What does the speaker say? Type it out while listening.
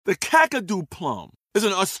The Kakadu plum is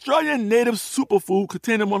an Australian native superfood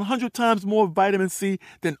containing 100 times more vitamin C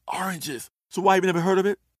than oranges. So why have you never heard of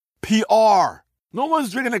it? PR. No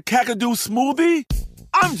one's drinking a Kakadu smoothie?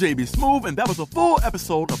 I'm JB Smoove, and that was a full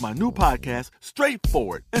episode of my new podcast,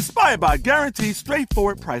 Straightforward, inspired by guaranteed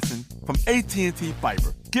straightforward pricing from AT&T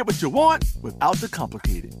Fiber. Get what you want without the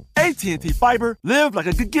complicated. AT&T Fiber, live like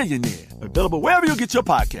a gigillionaire. Available wherever you get your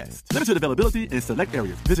podcasts. Limited availability in select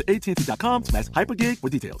areas. Visit AT&T.com/hypergig for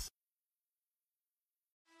details.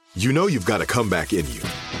 You know you've got a comeback in you.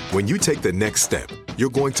 When you take the next step, you're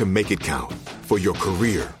going to make it count. For your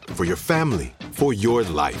career, for your family, for your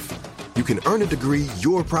life. You can earn a degree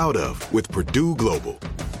you're proud of with Purdue Global.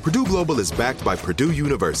 Purdue Global is backed by Purdue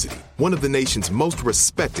University, one of the nation's most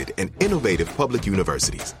respected and innovative public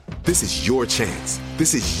universities. This is your chance.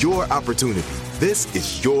 This is your opportunity. This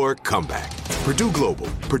is your comeback. Purdue Global,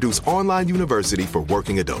 Purdue's online university for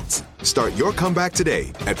working adults. Start your comeback today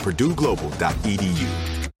at purdueglobal.edu.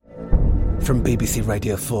 From BBC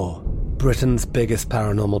Radio 4, Britain's biggest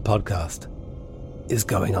paranormal podcast is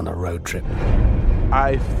going on a road trip.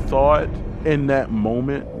 I thought in that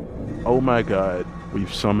moment, oh my God,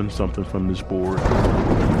 we've summoned something from this board.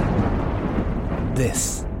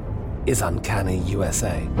 This is Uncanny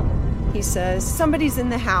USA. He says, somebody's in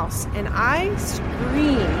the house, and I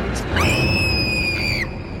screamed.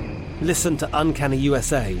 Listen to Uncanny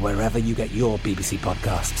USA wherever you get your BBC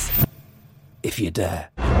podcasts, if you dare.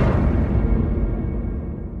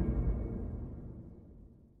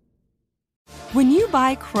 When you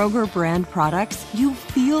buy Kroger brand products, you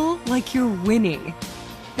feel like you're winning.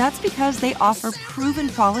 That's because they offer proven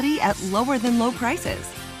quality at lower than low prices.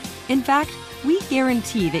 In fact, we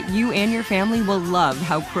guarantee that you and your family will love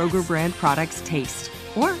how Kroger brand products taste,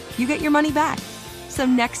 or you get your money back. So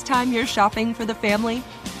next time you're shopping for the family,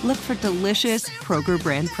 look for delicious Kroger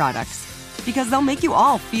brand products, because they'll make you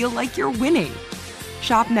all feel like you're winning.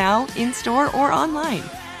 Shop now, in-store, or online.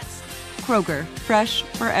 Kroger, fresh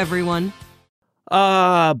for everyone.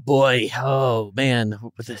 Boy. Oh, man.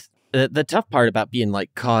 The tough part about being,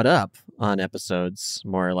 like, caught up on episodes,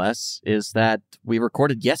 more or less, is that we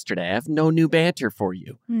recorded yesterday. I have no new banter for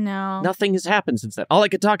you. No. Nothing has happened since then. All I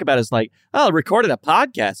could talk about is, like, oh, I recorded a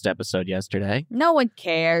podcast episode yesterday. No one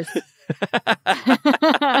cares.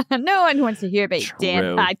 No one wants to hear about your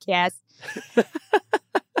damn podcast.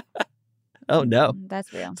 Oh, no.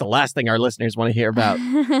 That's real. It's the last thing our listeners want to hear about.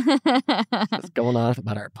 What's going on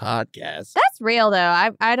about our podcast? That's real,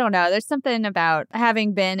 though. I don't know. There's something about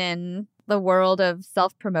having been in the world of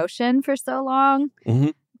self-promotion for so long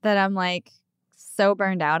that I'm, like, so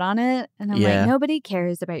burned out on it. And I'm like, nobody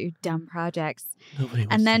cares about your dumb projects. Nobody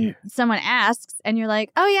wants and then to hear. someone asks, and you're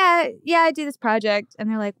like, oh, yeah, I do this project. And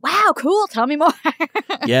they're like, wow, cool. Tell me more.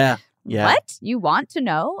 Yeah. What? You want to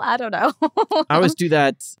know? I don't know. I always do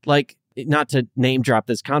that, like, not to name drop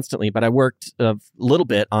this constantly, but I worked a little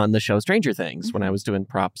bit on the show Stranger Things when I was doing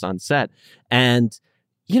props on set. And,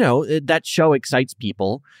 you know, that show excites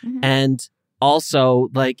people. And also,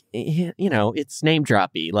 like, you know, it's name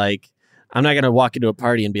droppy. Like, I'm not going to walk into a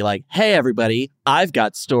party and be like, hey, everybody, I've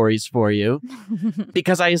got stories for you.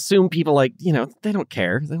 Because I assume people, like, you know, they don't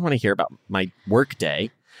care. They want to hear about my work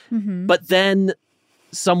day. But then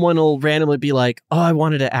someone will randomly be like, oh, I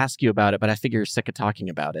wanted to ask you about it, but I figure you're sick of talking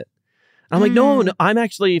about it. I'm like, no, I'm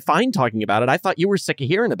actually fine talking about it. I thought you were sick of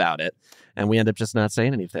hearing about it. And we end up just not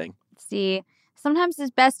saying anything. See, sometimes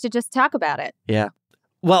it's best to just talk about it. Yeah.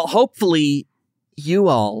 Well, hopefully you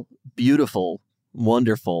all beautiful,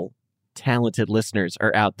 wonderful, talented listeners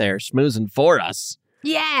are out there schmoozing for us.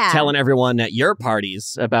 Yeah. Telling everyone at your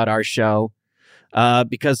parties about our show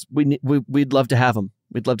because we'd love to have them.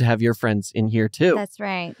 We'd love to have your friends in here, too. That's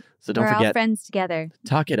right. So don't We're forget. all friends together.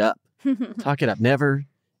 Talk it up. Talk it up. Never,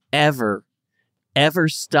 ever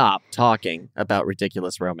stop talking about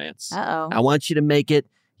Ridiculous Romance. Uh-oh. I want you to make it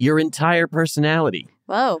your entire personality.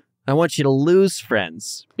 Whoa. I want you to lose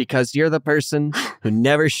friends because you're the person who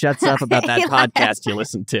never shuts up about that podcast you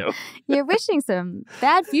listen to. You're wishing some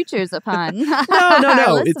bad futures upon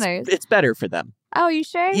No. listeners. It's better for them. Oh, you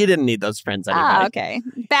sure? You didn't need those friends anyway. Oh, okay.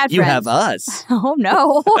 Bad You friends. have us. Oh,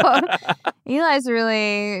 no. Eli's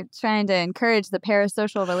really trying to encourage the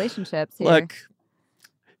parasocial relationships here. Look,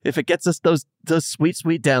 if it gets us those sweet,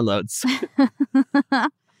 sweet downloads,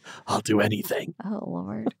 I'll do anything. Oh,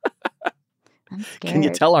 Lord. I'm scared. Can you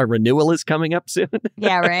tell our renewal is coming up soon?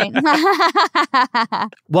 Yeah, right.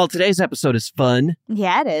 Well, today's episode is fun.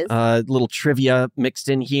 Yeah, it is. Little trivia mixed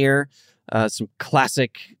in here. Some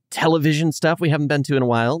classic television stuff we haven't been to in a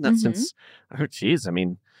while. Not since, oh, geez. I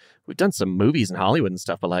mean, we've done some movies in Hollywood and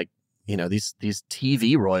stuff, but like these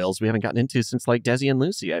TV royals we haven't gotten into since like Desi and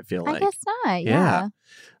Lucy, I feel like. I guess not, yeah.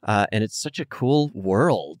 And it's such a cool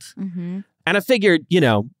world. Mm-hmm. And I figured,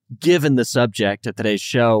 given the subject of today's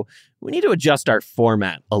show, we need to adjust our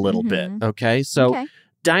format a little bit, okay? So,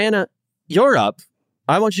 Diana, you're up.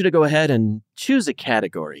 I want you to go ahead and choose a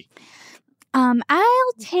category.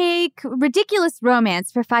 I'll take ridiculous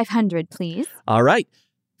romance for 500, please. All right.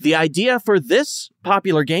 The idea for this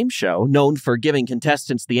popular game show, known for giving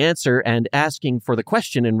contestants the answer and asking for the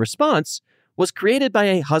question in response, was created by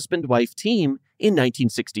a husband-wife team in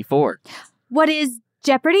 1964. What is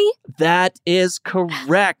Jeopardy? That is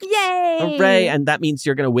correct. Yay! Hooray! And that means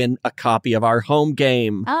you're going to win a copy of our home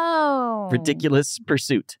game. Oh. Ridiculous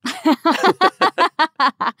Pursuit.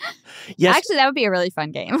 Yes. Actually, that would be a really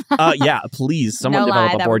fun game. Yeah, please. Someone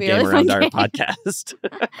develop a board game around our podcast.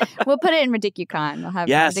 We'll put it in Ridicucon. We'll have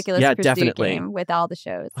a Ridiculous Pursuit definitely. game with all the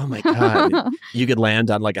shows. Oh my God. You could land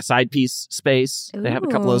on like a side piece space. Ooh. They have a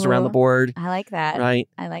couple of those around the board. I like that. Right?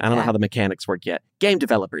 I like I don't know that. how the mechanics work yet. Game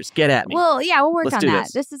developers, get at me. Well, yeah, we'll work Let's on do that.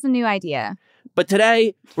 this. This is a new idea. But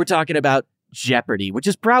today, we're talking about Jeopardy, which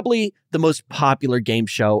is probably the most popular game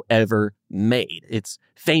show ever made. It's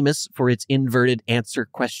famous for its inverted answer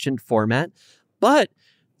question format. But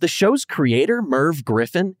the show's creator, Merv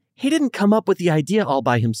Griffin, he didn't come up with the idea all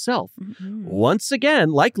by himself. Mm-hmm. Once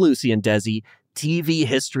again, like Lucy and Desi, TV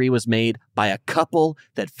history was made by a couple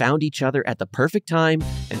that found each other at the perfect time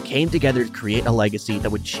and came together to create a legacy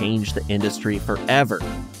that would change the industry forever.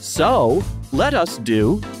 So, let us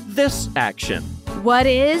do this action. What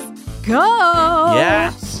is Go?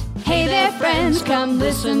 Yes! Hey there, friends, come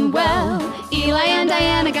listen well. Eli and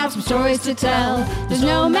Diana got some stories to tell. There's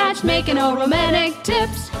no matchmaking or romantic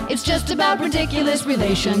tips. It's just about ridiculous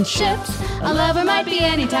relationships. A lover might be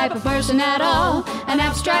any type of person at all, an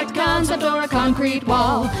abstract concept or a concrete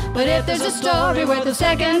wall. But if there's a story worth a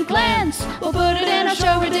second glance, we'll put it in our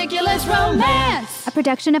show, Ridiculous Romance. A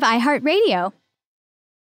production of iHeartRadio.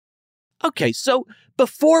 Okay, so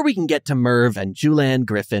before we can get to Merv and Julianne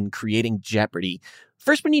Griffin creating Jeopardy,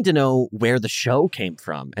 first we need to know where the show came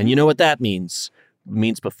from. And you know what that means? It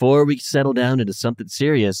means before we settle down into something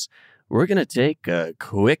serious, we're going to take a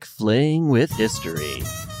quick fling with history.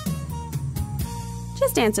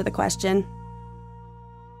 Just answer the question.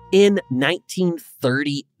 In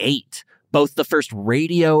 1938, both the first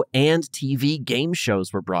radio and TV game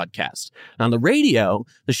shows were broadcast. On the radio,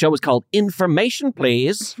 the show was called Information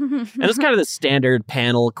Please. And it's kind of the standard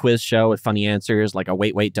panel quiz show with funny answers like a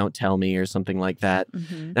Wait, Wait, Don't Tell Me or something like that.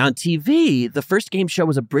 Mm-hmm. Now on TV, the first game show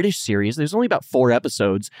was a British series. There's only about 4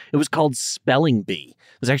 episodes. It was called Spelling Bee.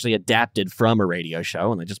 It was actually adapted from a radio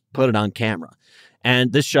show and they just put it on camera.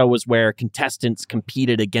 And this show was where contestants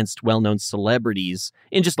competed against well-known celebrities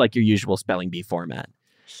in just like your usual Spelling Bee format.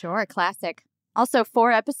 Sure, classic. Also,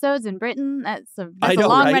 4 episodes in Britain. That's a know,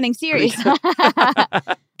 long-running series.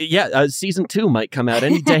 Yeah, season 2 might come out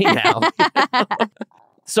any day now.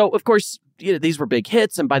 So, of course, these were big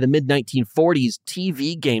hits, and by the mid-1940s,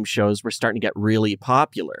 TV game shows were starting to get really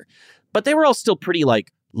popular. But they were all still pretty,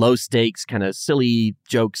 low stakes, kind of silly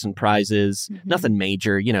jokes and prizes. Mm-hmm. Nothing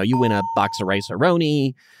major. You win a box of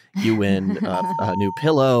Rice-A-Roni, you win a new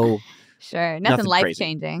pillow. Sure, nothing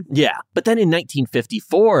life-changing. Yeah, but then in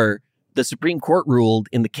 1954, the Supreme Court ruled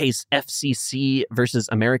in the case FCC versus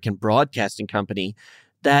American Broadcasting Company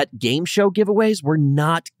that game show giveaways were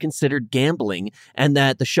not considered gambling and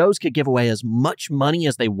that the shows could give away as much money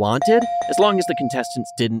as they wanted as long as the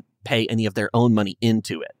contestants didn't pay any of their own money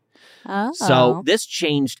into it. Oh. So this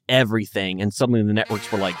changed everything, and suddenly the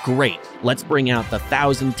networks were like, great, let's bring out the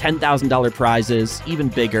 $1,000, $10,000 prizes, even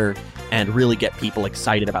bigger, and really get people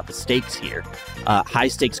excited about the stakes here.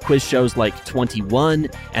 High-stakes quiz shows like 21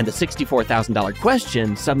 and the $64,000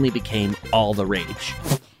 question suddenly became all the rage.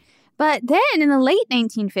 But then in the late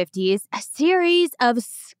 1950s, a series of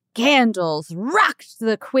scandals rocked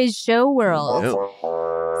the quiz show world.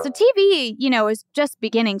 Oh. So TV, was just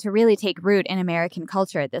beginning to really take root in American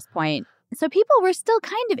culture at this point. So people were still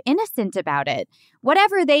kind of innocent about it.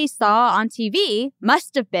 Whatever they saw on TV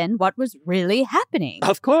must have been what was really happening.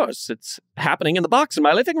 Of course. It's happening in the box in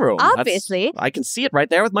my living room. Obviously. I can see it right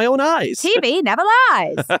there with my own eyes. TV never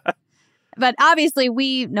lies. But obviously,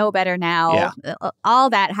 we know better now. Yeah. All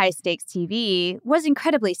that high-stakes TV was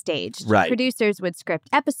incredibly staged. Right. Producers would script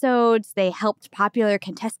episodes. They helped popular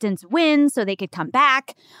contestants win so they could come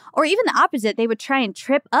back. Or even the opposite, they would try and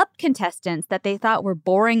trip up contestants that they thought were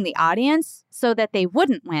boring the audience so that they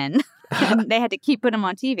wouldn't win. And they had to keep putting them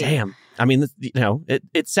on TV. Damn. I mean,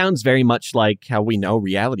 it sounds very much like how we know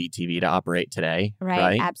reality TV to operate today.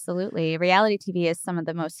 Right, absolutely. Reality TV is some of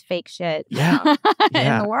the most fake shit in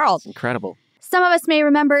the world. It's incredible. Some of us may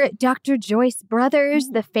remember Dr. Joyce Brothers,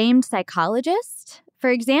 the famed psychologist. For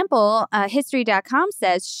example, History.com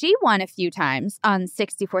says she won a few times on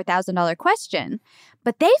 $64,000 question,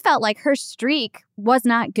 but they felt like her streak was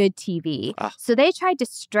not good TV. So they tried to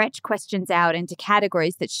stretch questions out into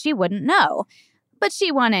categories that she wouldn't know. But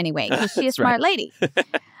she won anyway because she's a smart lady.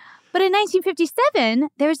 But in 1957,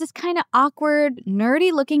 there was this kind of awkward,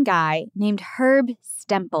 nerdy-looking guy named Herb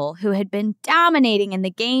Stempel who had been dominating in the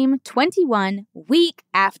game 21 week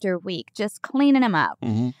after week, just cleaning him up.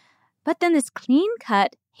 Mm-hmm. But then this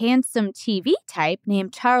clean-cut, handsome TV type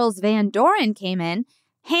named Charles Van Doren came in,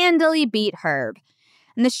 handily beat Herb.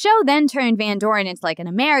 And the show then turned Van Doren into like an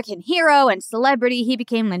American hero and celebrity. He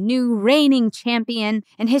became the new reigning champion.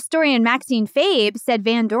 And historian Maxine Fabe said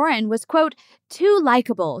Van Doren was, quote, too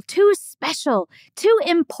likable, too special, too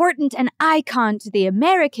important an icon to the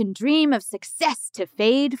American dream of success to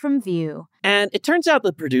fade from view. And it turns out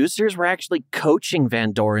the producers were actually coaching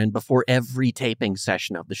Van Doren before every taping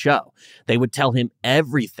session of the show. They would tell him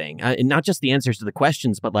everything, and not just the answers to the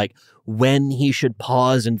questions, but like when he should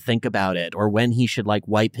pause and think about it, or when he should like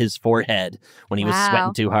wipe his forehead when he was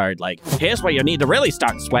sweating too hard. Like, here's where you need to really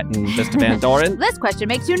start sweating, Mr. Van Doren. This question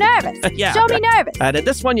makes you nervous. Yeah, Show me nervous. And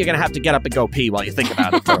this one, you're going to have to get up and go pee while you think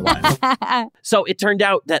about it for a while. So it turned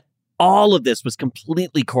out that all of this was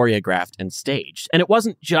completely choreographed and staged. And it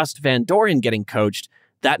wasn't just Van Doren getting coached.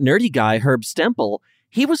 That nerdy guy, Herb Stempel,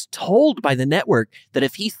 he was told by the network that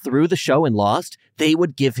if he threw the show and lost, they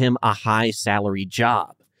would give him a high salary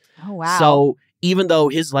job. Oh, wow. So even though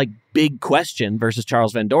his like big question versus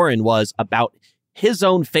Charles Van Doren was about his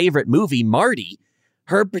own favorite movie, Marty,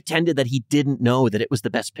 Herb pretended that he didn't know that it was the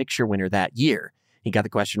Best Picture winner that year. He got the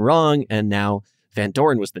question wrong, and now Van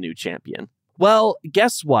Doren was the new champion. Well,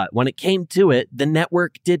 guess what? When it came to it, the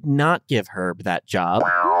network did not give Herb that job.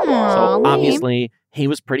 So obviously, he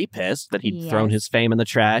was pretty pissed that he'd thrown his fame in the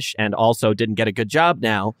trash and also didn't get a good job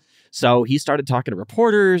now. So he started talking to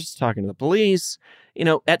reporters, talking to the police. You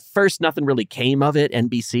know, at first, nothing really came of it.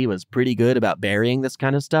 NBC was pretty good about burying this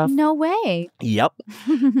kind of stuff. No way. Yep.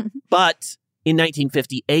 But in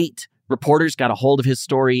 1958, reporters got a hold of his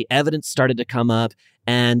story, evidence started to come up,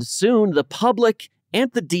 and soon the public and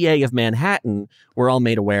the DA of Manhattan were all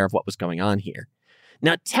made aware of what was going on here.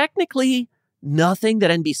 Now, technically, nothing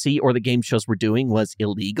that NBC or the game shows were doing was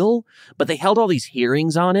illegal, but they held all these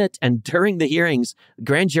hearings on it, and during the hearings, the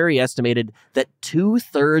grand jury estimated that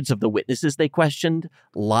 2/3 of the witnesses they questioned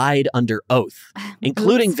lied under oath,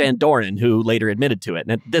 including Van Doren, who later admitted to it.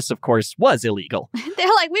 And this, of course, was illegal.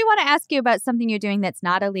 They're like, we want to ask you about something you're doing that's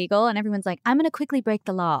not illegal. And everyone's like, I'm going to quickly break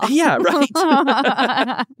the law. Yeah,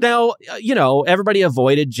 right. Now, you know, everybody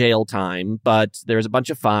avoided jail time, but there was a bunch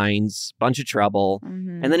of fines, bunch of trouble.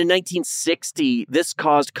 Mm-hmm. And then in 1960, this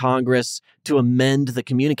caused Congress to amend the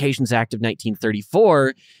Communications Act of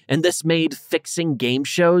 1934, and this made fixing game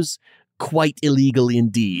shows quite illegal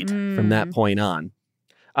indeed from that point on.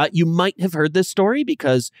 You might have heard this story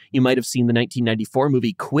because you might have seen the 1994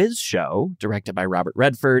 movie Quiz Show, directed by Robert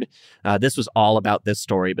Redford. This was all about this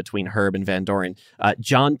story between Herb and Van Doren.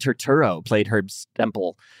 John Turturro played Herb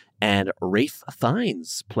Stempel, and Ralph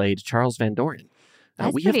Fiennes played Charles Van Doren.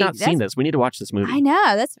 We have not seen this. We need to watch this movie. I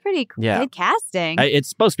know. That's pretty good casting. It's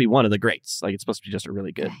supposed to be one of the greats. Like, it's supposed to be just a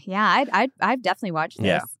really good. Yeah, I'd definitely watch this.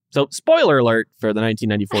 Yeah. So, spoiler alert for the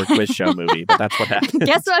 1994 Quiz Show movie, but that's what happens.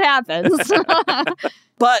 Guess what happens?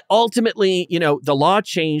 But ultimately, you know, the law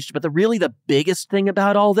changed, but the biggest thing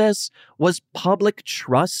about all this was public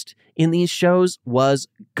trust in these shows was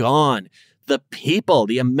gone. The people,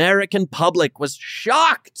 the American public, was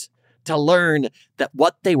shocked to learn that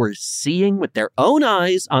what they were seeing with their own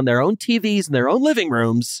eyes on their own TVs in their own living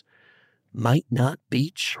rooms might not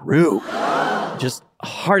be true. Just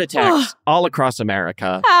heart attacks all across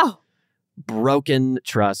America. Ow. Broken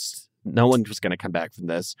trust. No one was going to come back from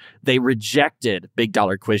this. They rejected big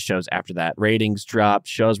dollar quiz shows after that. Ratings dropped.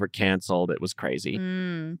 Shows were canceled. It was crazy.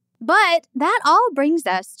 But that all brings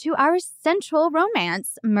us to our central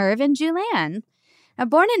romance, Merv and Julianne. Now,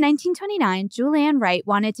 born in 1929, Julianne Wright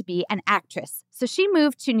wanted to be an actress, so she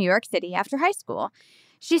moved to New York City after high school.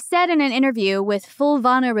 She said in an interview with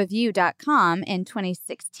FullVanaReview.com in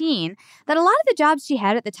 2016 that a lot of the jobs she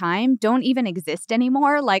had at the time don't even exist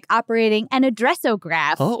anymore, like operating an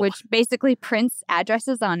addressograph, which basically prints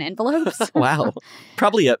addresses on envelopes. Wow.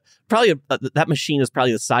 Probably that machine is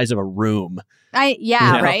probably the size of a room.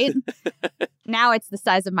 Right? Now it's the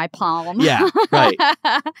size of my palm. Yeah, right.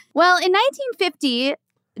 Well, in 1950,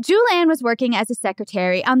 Julianne was working as a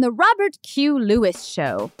secretary on the Robert Q. Lewis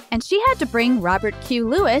show, and she had to bring Robert Q.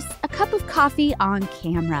 Lewis a cup of coffee on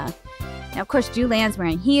camera. Now, of course, Julianne's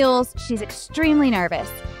wearing heels. She's extremely nervous.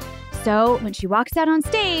 So when she walks out on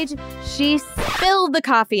stage, she spilled the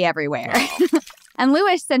coffee everywhere. And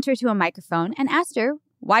Lewis sent her to a microphone and asked her,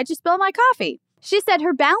 "Why'd you spill my coffee?" She said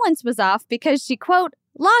her balance was off because she, quote,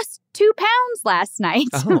 lost 2 pounds last night.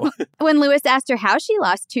 Oh. When Lewis asked her how she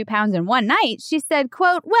lost 2 pounds in one night, she said,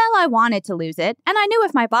 quote, "Well, I wanted to lose it, and I knew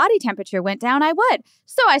if my body temperature went down, I would.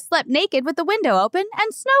 So I slept naked with the window open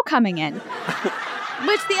and snow coming in."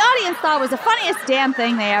 Which the audience thought was the funniest damn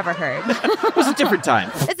thing they ever heard. It was a different time.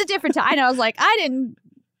 It's a different time. I know. I was like, I didn't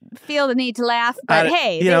feel the need to laugh, but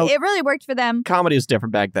hey, it really worked for them. Comedy was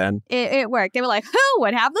different back then. It worked. They were like, who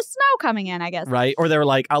would have the snow coming in, I guess. Right? Or they were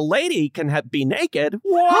like, a lady can be naked.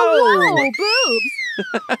 Whoa! Oh,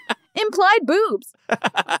 boobs. Implied boobs.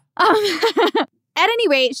 At any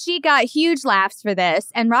rate, she got huge laughs for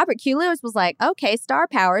this, and Robert Q. Lewis was like, okay, star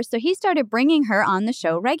power, so he started bringing her on the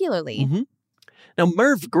show regularly. Mm-hmm. Now,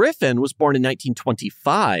 Merv Griffin was born in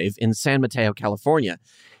 1925 in San Mateo, California.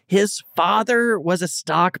 His father was a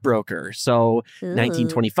stockbroker, so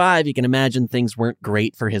 1925, you can imagine things weren't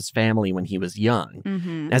great for his family when he was young.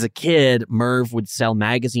 Mm-hmm. As a kid, Merv would sell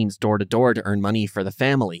magazines door to door to earn money for the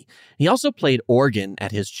family. He also played organ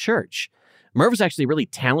at his church. Merv was actually a really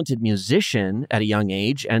talented musician at a young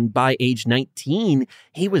age, and by age 19,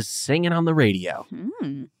 he was singing on the radio.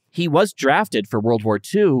 He was drafted for World War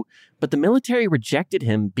II, but the military rejected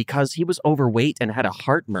him because he was overweight and had a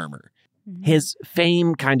heart murmur. His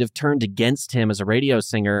fame kind of turned against him as a radio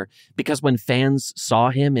singer because when fans saw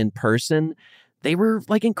him in person, they were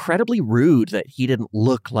like incredibly rude that he didn't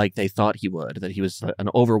look like they thought he would, that he was an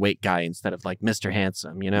overweight guy instead of like Mr.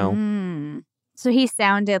 Handsome, you know? So he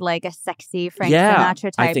sounded like a sexy Frank Sinatra type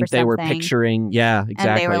or something. I think they were picturing, exactly.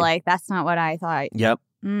 And they were like, that's not what I thought. Yep.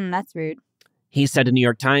 That's rude. He said in New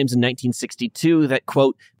York Times in 1962 that,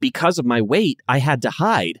 quote, "Because of my weight, I had to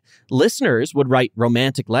hide. Listeners would write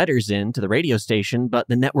romantic letters in to the radio station, but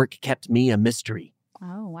the network kept me a mystery."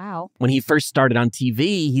 Oh, wow. When he first started on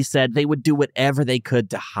TV, he said they would do whatever they could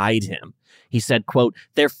to hide him. He said, quote,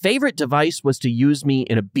 "Their favorite device was to use me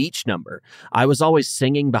in a beach number. I was always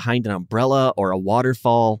singing behind an umbrella or a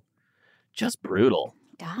waterfall." Just brutal.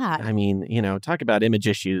 God. I mean, you know, talk about image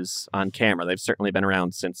issues on camera. They've certainly been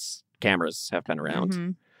around since cameras have been around. Mm-hmm.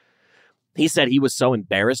 He said he was so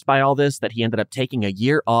embarrassed by all this that he ended up taking a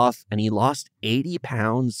year off and he lost 80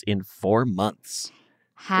 pounds in 4 months.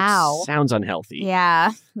 How? It sounds unhealthy.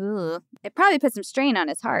 Yeah. Ooh. It probably put some strain on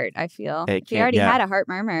his heart, I feel. If he already had a heart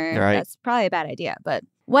murmur, that's probably a bad idea. But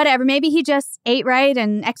whatever. Maybe he just ate right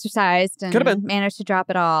and exercised and managed to drop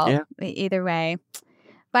it all. Yeah. Either way.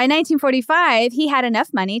 By 1945, he had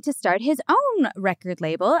enough money to start his own record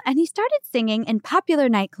label, and he started singing in popular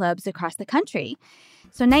nightclubs across the country.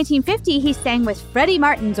 So in 1950, he sang with Freddie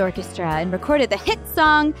Martin's orchestra and recorded the hit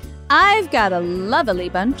song, "I've Got a Lovely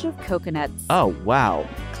Bunch of Coconuts." Oh, wow.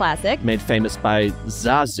 Classic. Made famous by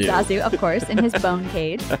Zazu. Zazu, of course, in his bone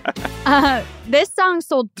cage. This song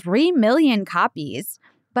sold 3 million copies,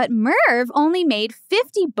 but Merv only made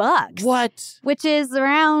 $50. What? Which is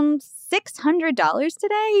around $600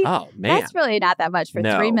 today. Oh, man. That's really not that much for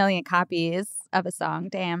 3 million copies of a song.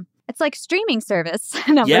 Damn. It's like streaming service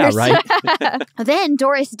numbers. Yeah, right. Then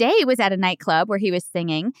Doris Day was at a nightclub where he was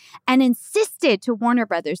singing and insisted to Warner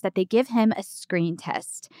Brothers that they give him a screen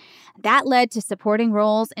test. That led to supporting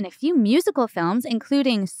roles in a few musical films,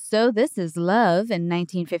 including So This Is Love in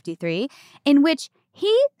 1953, in which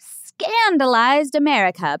he scandalized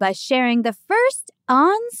America by sharing the first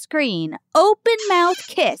on-screen open-mouth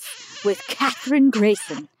kiss with Katherine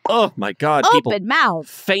Grayson. Oh, my God. Open mouth.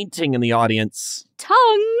 Fainting in the audience.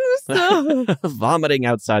 Tongues. Vomiting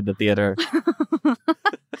outside the theater.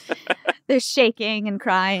 They're shaking and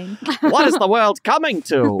crying. What is the world coming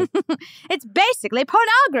to? It's basically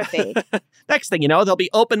pornography. Next thing you know, there'll be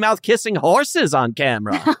open-mouth kissing horses on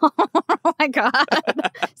camera. Oh, my God.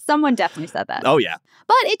 Someone definitely said that. Oh, yeah.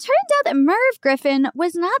 But it turns out that Merv Griffin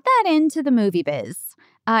was not that into the movie biz.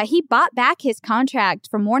 He bought back his contract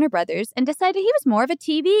from Warner Brothers and decided he was more of a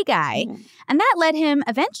TV guy. And that led him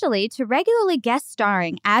eventually to regularly guest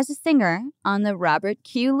starring as a singer on the Robert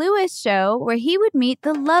Q. Lewis Show, where he would meet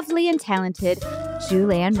the lovely and talented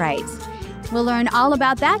Julianne Wright. We'll learn all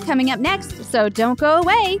about that coming up next, so don't go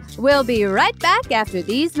away. We'll be right back after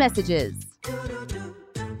these messages.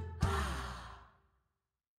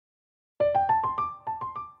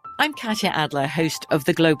 I'm Katya Adler, host of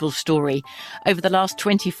The Global Story. Over the last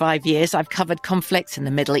 25 years, I've covered conflicts in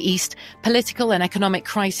the Middle East, political and economic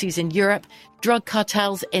crises in Europe, drug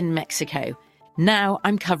cartels in Mexico. Now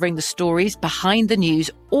I'm covering the stories behind the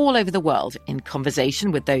news all over the world in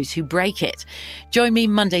conversation with those who break it. Join me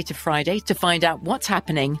Monday to Friday to find out what's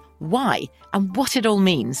happening, why, and what it all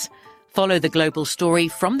means. Follow The Global Story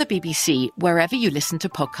from the BBC wherever you listen to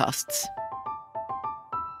podcasts.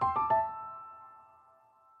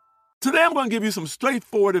 Today I'm going to give you some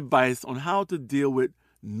straightforward advice on how to deal with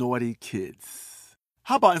naughty kids.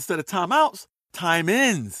 How about instead of timeouts,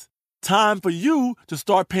 time-ins? Time for you to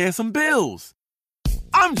start paying some bills.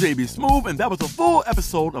 I'm JB Smoove, and that was a full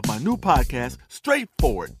episode of my new podcast,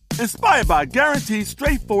 Straightforward, inspired by guaranteed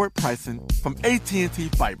straightforward pricing from AT&T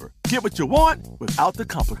Fiber. Get what you want without the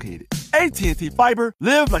complicated. AT&T Fiber,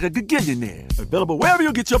 live like a gigillionaire. Available wherever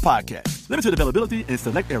you get your podcast. Limited availability in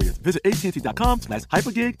select areas. Visit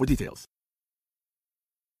AT&T.com/hypergig for details.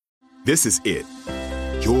 This is it.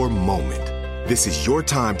 Your moment. This is your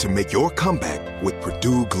time to make your comeback with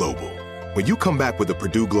Purdue Global. When you come back with a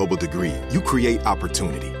Purdue Global degree, you create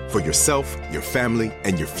opportunity for yourself, your family,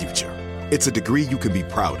 and your future. It's a degree you can be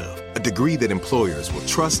proud of, a degree that employers will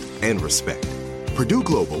trust and respect. Purdue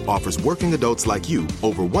Global offers working adults like you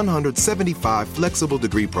over 175 flexible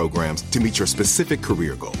degree programs to meet your specific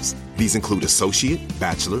career goals. These include associate,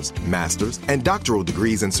 bachelor's, master's, and doctoral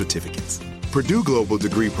degrees and certificates. Purdue Global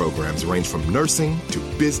degree programs range from nursing to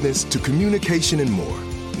business to communication and more.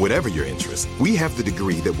 Whatever your interest, we have the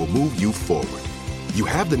degree that will move you forward. You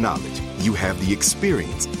have the knowledge, you have the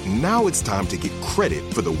experience. Now it's time to get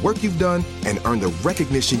credit for the work you've done and earn the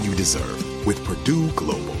recognition you deserve with Purdue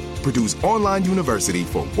Global, Purdue's online university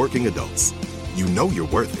for working adults. You know you're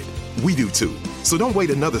worth it. We do too. So don't wait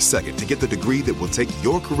another second to get the degree that will take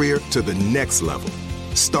your career to the next level.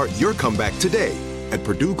 Start your comeback today at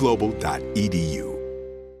purdueglobal.edu.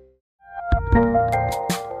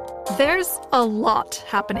 There's a lot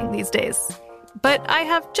happening these days, but I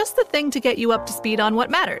have just the thing to get you up to speed on what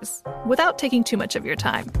matters without taking too much of your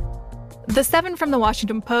time. The 7 from the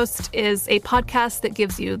Washington Post is a podcast that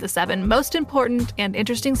gives you the 7 most important and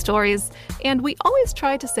interesting stories, and we always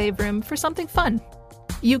try to save room for something fun.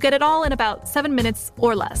 You get it all in about 7 minutes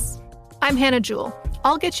or less. I'm Hannah Jewell.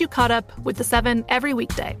 I'll get you caught up with the 7 every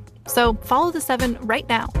weekday. So follow the 7 right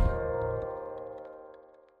now.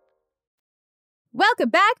 Welcome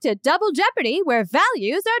back to Double Jeopardy, where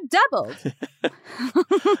values are doubled.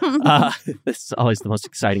 This is always the most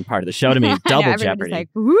exciting part of the show to me. Double Jeopardy. Like,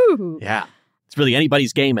 woo. Yeah. It's really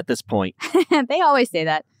anybody's game at this point. They always say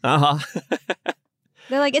that. Uh-huh.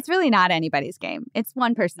 They're like, it's really not anybody's game. It's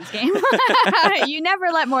one person's game. You never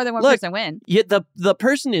let more than one person win. Yeah, the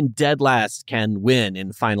person in dead last can win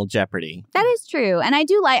in Final Jeopardy. That is true. And I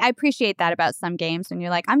appreciate that about some games when you're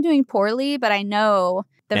like, I'm doing poorly, but I know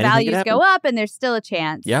the values go up and there's still a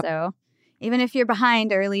chance. Yep. So even if you're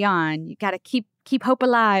behind early on, you got to keep hope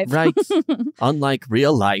alive. Right. Unlike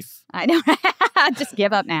real life. I know. Just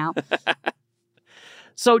give up now.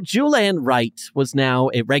 So Julian Wright was now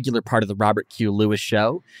a regular part of the Robert Q. Lewis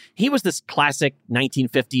show. He was this classic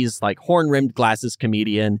 1950s, like horn-rimmed glasses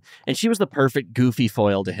comedian, and she was the perfect goofy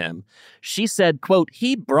foil to him. She said, quote,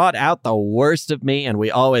 "He brought out the worst of me and we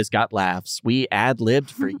always got laughs. We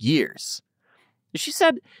ad-libbed for years." She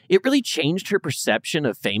said it really changed her perception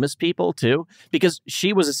of famous people, too, because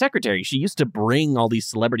she was a secretary. She used to bring all these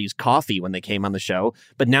celebrities coffee when they came on the show.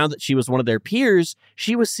 But now that she was one of their peers,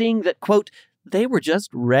 she was seeing that, quote, they were just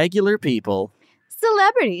regular people.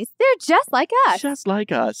 Celebrities. They're just like us. Just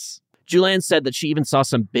like us. Julianne said that she even saw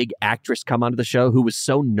some big actress come onto the show who was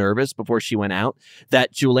so nervous before she went out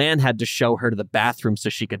that Julianne had to show her to the bathroom so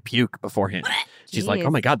she could puke beforehand. She's like, oh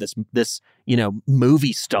my God, this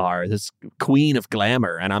movie star, this queen of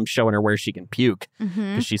glamour, and I'm showing her where she can puke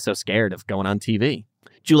because she's so scared of going on TV.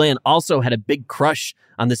 Julianne also had a big crush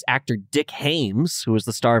on this actor Dick Haymes, who was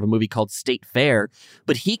the star of a movie called State Fair.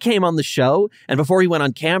 But he came on the show, and before he went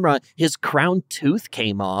on camera, his crown tooth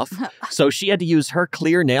came off. So she had to use her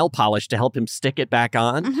clear nail polish to help him stick it back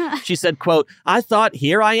on. She said, quote, "I thought,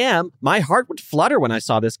 here I am. My heart would flutter when I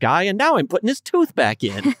saw this guy, and now I'm putting his tooth back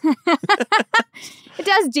in." It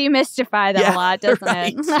does demystify them a lot, doesn't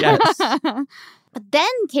it? Yes. But then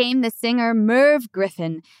came the singer Merv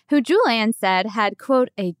Griffin, who Julianne said had, quote,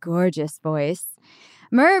 a gorgeous voice.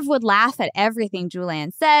 Merv would laugh at everything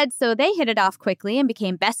Julianne said, so they hit it off quickly and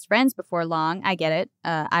became best friends before long. I get it.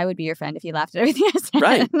 I would be your friend if you laughed at everything I said.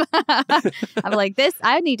 Right. I'm like,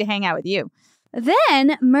 I need to hang out with you.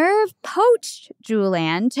 Then Merv poached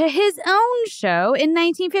Julianne to his own show in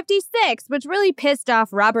 1956, which really pissed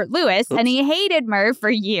off Robert Lewis, and he hated Merv for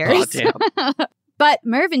years. Oh, damn. But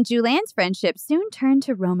Merv and Julianne's friendship soon turned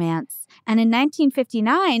to romance, and in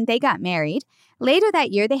 1959, they got married. Later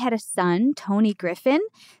that year, they had a son, Tony Griffin.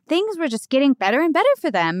 Things were just getting better and better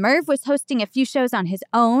for them. Merv was hosting a few shows on his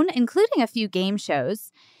own, including a few game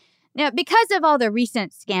shows. Now, because of all the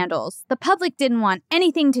recent scandals, the public didn't want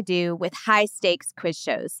anything to do with high-stakes quiz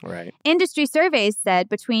shows. Right. Industry surveys said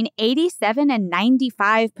between 87 and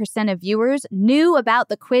 95% of viewers knew about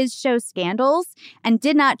the quiz show scandals and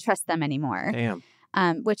did not trust them anymore. Damn.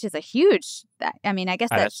 Which is a huge, I mean, I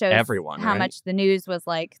guess that shows everyone, how right? much the news was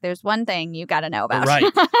like, there's one thing you got to know about. Right.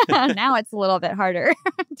 Now it's a little bit harder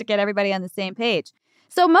to get everybody on the same page.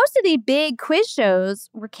 So most of the big quiz shows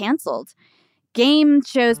were canceled. Game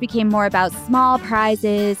shows became more about small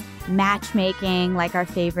prizes, matchmaking, like our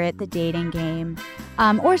favorite, the dating game,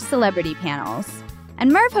 or celebrity panels.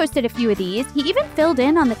 And Merv hosted a few of these. He even filled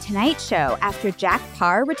in on The Tonight Show after Jack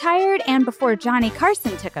Paar retired and before Johnny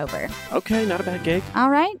Carson took over. Okay, not a bad gig. All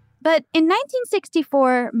right. But in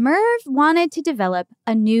 1964, Merv wanted to develop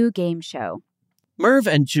a new game show. Merv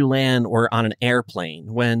and Julianne were on an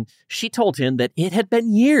airplane when she told him that it had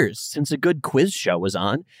been years since a good quiz show was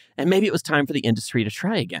on, and maybe it was time for the industry to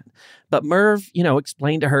try again. But Merv,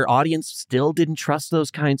 explained to her audience still didn't trust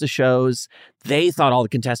those kinds of shows. They thought all the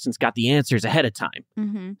contestants got the answers ahead of time.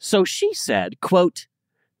 Mm-hmm. So she said, quote,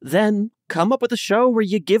 "Then come up with a show where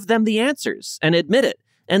you give them the answers and admit it,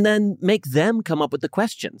 and then make them come up with the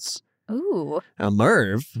questions." Ooh. Now,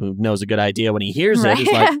 Merv, who knows a good idea when he hears it,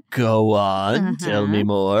 is like, "Go on, tell me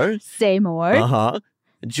more. Say more." Uh-huh.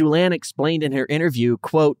 Julianne explained in her interview,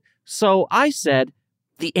 quote, "So I said,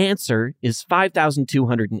 the answer is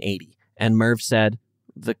 5,280. And Merv said,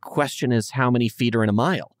 the question is how many feet are in a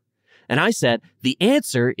mile? And I said, the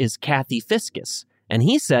answer is Kathy Fiscus. And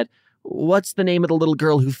he said, what's the name of the little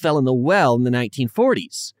girl who fell in the well in the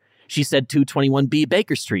 1940s? She said 221B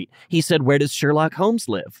Baker Street. He said, where does Sherlock Holmes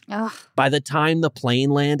live? Ugh. By the time the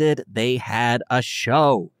plane landed, they had a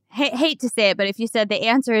show. Hate to say it, but if you said the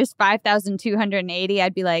answer is 5,280,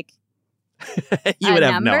 I'd be like, you would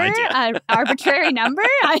have number? no idea. An arbitrary number?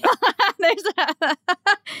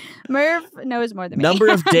 Merv knows more than me. Number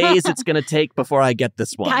of days it's going to take before I get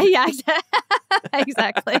this one. Yeah,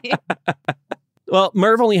 exactly. Well,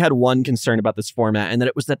 Merv only had one concern about this format, and that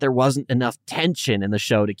it was that there wasn't enough tension in the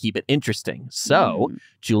show to keep it interesting. So,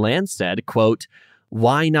 Julianne said, quote,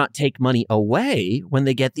 why not take money away when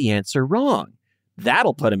they get the answer wrong?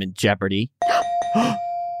 That'll put them in jeopardy.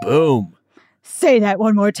 Boom. Say that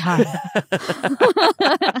one more time. I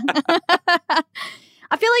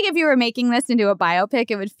feel like if you were making this into a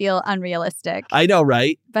biopic, it would feel unrealistic. I know,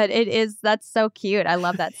 right? But that's so cute. I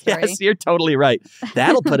love that story. Yes, you're totally right.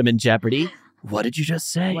 That'll put him in jeopardy. What did you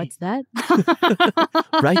just say? What's that?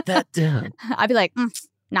 Write that down. I'd be like,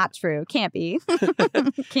 not true. Can't be.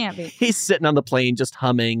 Can't be. He's sitting on the plane just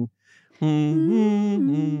humming.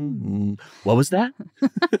 What was that?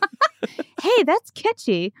 Hey, that's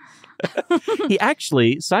catchy. He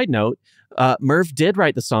actually, side note, Merv did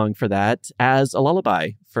write the song for that as a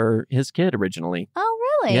lullaby for his kid originally.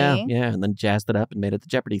 Oh, really? Yeah, and then jazzed it up and made it the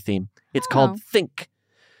Jeopardy theme. It's called Think.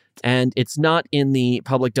 And it's not in the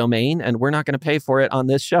public domain, and we're not going to pay for it on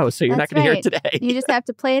this show, so you're not going to hear it today. You just have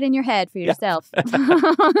to play it in your head for yourself.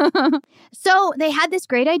 So they had this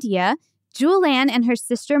great idea. Julianne and her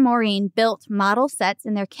sister Maureen built model sets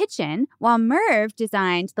in their kitchen, while Merv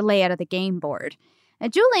designed the layout of the game board. Now,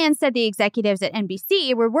 Julianne said the executives at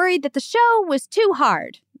NBC were worried that the show was too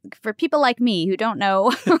hard for people like me who don't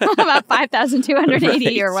know about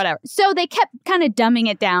 5,280 or whatever. So they kept kind of dumbing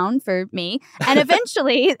it down for me. And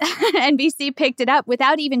eventually, NBC picked it up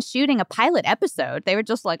without even shooting a pilot episode. They were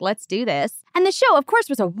just like, let's do this. And the show, of course,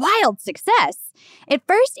 was a wild success. It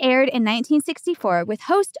first aired in 1964 with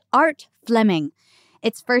host Art Fleming.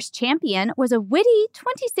 Its first champion was a witty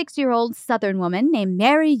 26-year-old Southern woman named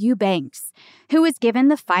Mary Eubanks, who was given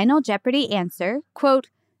the final Jeopardy answer, quote,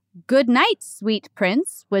 "Good night, sweet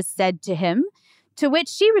prince," was said to him, to which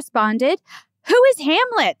she responded, "Who is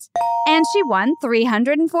Hamlet?" And she won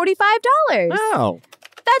 $345. Oh.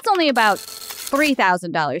 That's only about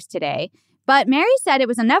 $3,000 today. But Mary said it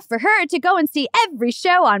was enough for her to go and see every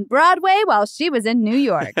show on Broadway while she was in New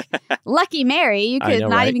York. Lucky Mary, you could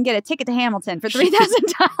not even get a ticket to Hamilton for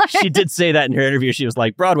 $3,000. She did say that in her interview. She was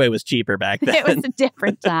like, Broadway was cheaper back then. It was a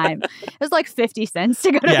different time. It was like 50 cents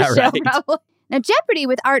to go to the show, probably. Now, Jeopardy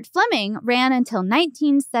with Art Fleming ran until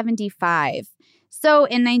 1975. So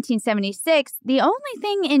in 1976, the only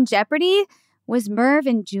thing in Jeopardy was Merv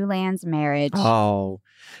and Julianne's marriage. Oh,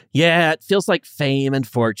 yeah. It feels like fame and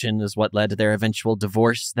fortune is what led to their eventual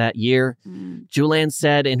divorce that year. Julianne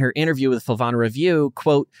said in her interview with Fulvana Review,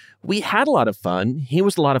 quote, "We had a lot of fun. He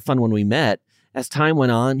was a lot of fun when we met. As time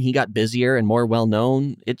went on, he got busier and more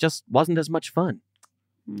well-known. It just wasn't as much fun."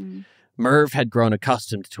 Merv had grown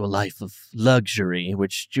accustomed to a life of luxury,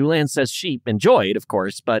 which Julianne says she enjoyed, of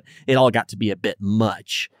course, but it all got to be a bit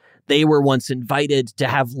much. They were once invited to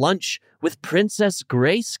have lunch with Princess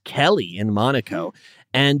Grace Kelly in Monaco.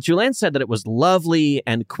 And Julianne said that it was lovely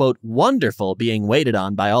and, quote, wonderful being waited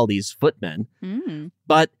on by all these footmen.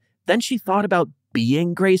 But then she thought about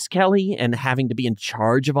being Grace Kelly and having to be in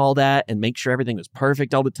charge of all that and make sure everything was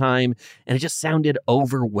perfect all the time. And it just sounded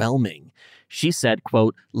overwhelming. She said,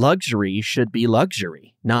 quote, luxury should be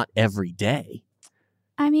luxury, not every day.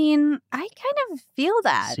 I mean, I kind of feel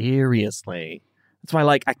that. Seriously. That's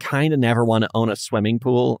why, I kind of never want to own a swimming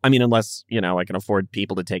pool. I mean, unless, I can afford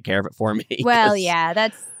people to take care of it for me. Well, yeah,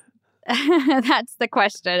 that's the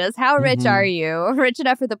question, is how rich are you? Rich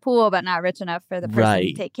enough for the pool, but not rich enough for the person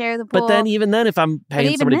to take care of the pool. But then even then, if I'm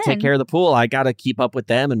paying somebody to take care of the pool, I got to keep up with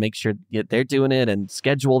them and make sure they're doing it and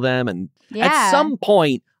schedule them. And at some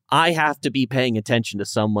point, I have to be paying attention to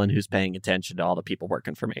someone who's paying attention to all the people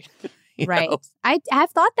working for me. Right. I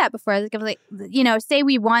have thought that before. Say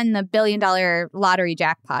we won the $1 billion lottery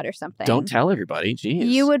jackpot or something. Don't tell everybody. Jeez.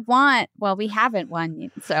 You would want, we haven't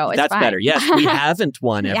won, so it's That's fine. better. Yes, we haven't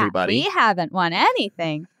won, everybody. We haven't won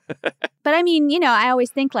anything. But I mean, I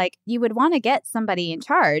always think you would want to get somebody in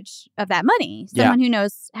charge of that money, someone who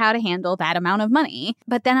knows how to handle that amount of money.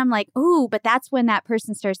 But then I'm like, ooh, but that's when that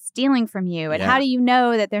person starts stealing from you. And how do you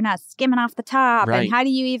know that they're not skimming off the top? Right. And how do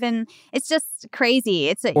you even, it's just crazy.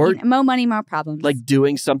 It's more money, more problems. Like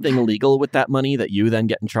doing something illegal with that money that you then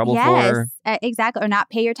get in trouble for. Yes, exactly. Or not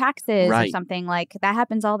pay your taxes or something that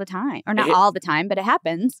happens all the time. Or not all the time, but it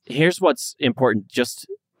happens. Here's what's important, just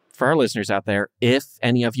for our listeners out there, if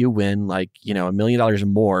any of you win $1 million or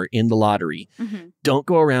more in the lottery, don't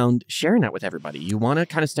go around sharing that with everybody. You want to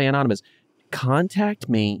kind of stay anonymous. Contact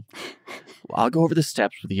me. I'll go over the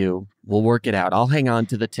steps with you. We'll work it out. I'll hang on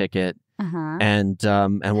to the ticket and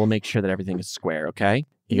we'll make sure that everything is square. Okay.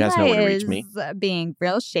 You guys know where to reach me. Being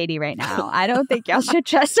real shady right now. I don't think y'all should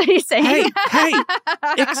trust what he's saying. Hey,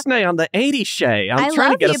 Ixnay on the 80 Shay. I'm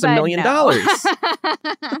trying to get us $1 million.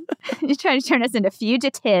 You're trying to turn us into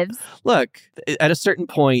fugitives. Look, at a certain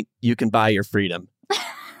point, you can buy your freedom.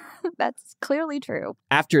 That's clearly true.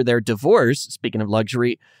 After their divorce, speaking of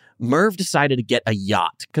luxury, Merv decided to get a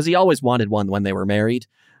yacht because he always wanted one when they were married.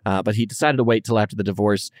 But he decided to wait till after the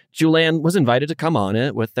divorce. Julianne was invited to come on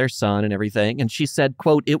it with their son and everything. And she said,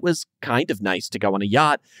 quote, it was kind of nice to go on a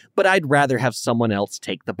yacht, but I'd rather have someone else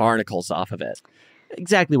take the barnacles off of it.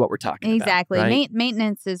 Exactly what we're talking about. Exactly. Right?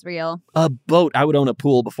 Maintenance is real. A boat. I would own a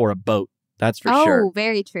pool before a boat. That's for sure. Oh,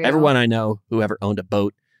 very true. Everyone I know who ever owned a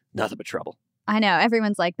boat, nothing but trouble. I know.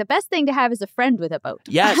 Everyone's like, the best thing to have is a friend with a boat.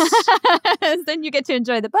 Yes. Then you get to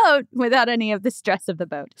enjoy the boat without any of the stress of the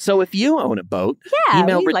boat. So if you own a boat,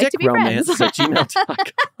 email ridiculromance@gmail.com.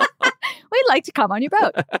 We'd like to come on your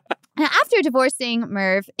boat. Now, after divorcing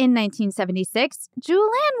Merv in 1976,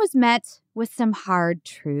 Julianne was met with some hard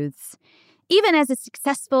truths. Even as a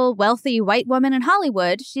successful, wealthy white woman in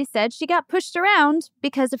Hollywood, she said she got pushed around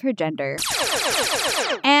because of her gender.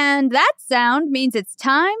 And that sound means it's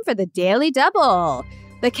time for the Daily Double.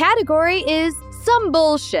 The category is some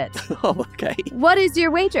bullshit. Oh, okay. What is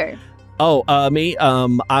your wager? Oh, me?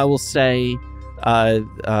 I will say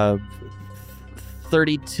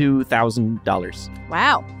 $32,000.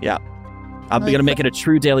 Wow. Yeah. I'm going to make it a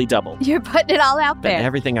true Daily Double. You're putting it all out there. Bet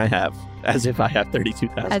everything I have, as if I have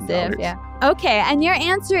 $32,000. As if, yeah. Okay, and your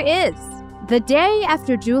answer is, the day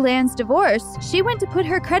after Julianne's divorce, she went to put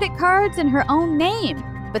her credit cards in her own name,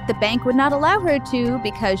 but the bank would not allow her to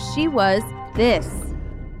because she was this.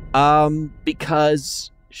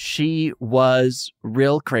 Because she was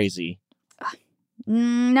real crazy.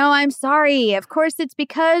 No, I'm sorry. Of course, it's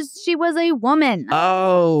because she was a woman.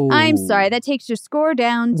 Oh. I'm sorry. That takes your score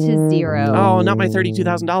down to 0. Oh, not my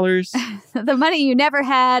 $32,000. The money you never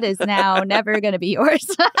had is now never going to be yours.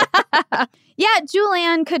 Yeah,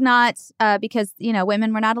 Julianne could not because,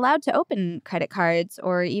 women were not allowed to open credit cards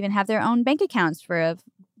or even have their own bank accounts for a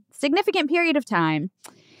significant period of time.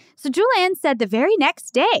 So Julianne said the very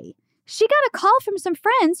next day, she got a call from some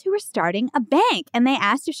friends who were starting a bank, and they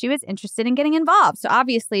asked if she was interested in getting involved. So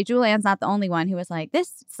obviously, Julianne's not the only one who was like,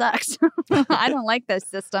 this sucks. I don't like this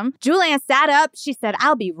system. Julianne sat up. She said,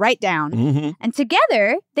 I'll be right down. Mm-hmm. And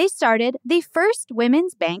together, they started the first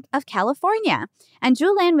Women's Bank of California. And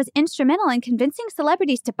Julianne was instrumental in convincing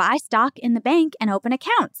celebrities to buy stock in the bank and open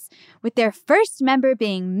accounts, with their first member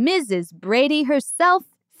being Mrs. Brady herself,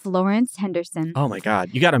 Florence Henderson. Oh, my God.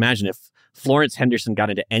 You got to imagine if Florence Henderson got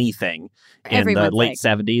into anything in the late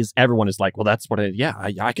 70s, everyone is like, well, that's what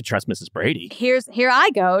I could trust Mrs. Brady. Here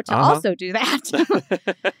I go to also do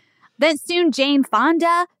that. Then soon Jane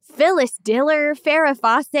Fonda, Phyllis Diller, Farrah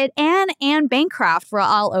Fawcett, and Anne Bancroft were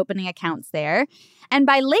all opening accounts there. And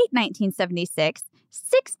by late 1976,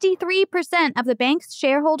 63% of the bank's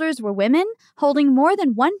shareholders were women, holding more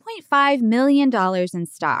than $1.5 million in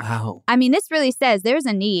stock. Wow. I mean, this really says there's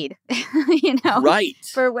a need, Right.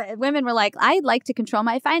 For women were like, I'd like to control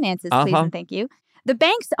my finances, please and thank you. The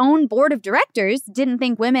bank's own board of directors didn't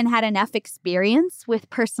think women had enough experience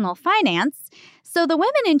with personal finance, so the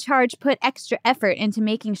women in charge put extra effort into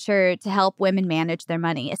making sure to help women manage their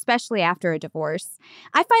money, especially after a divorce.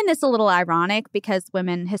 I find this a little ironic because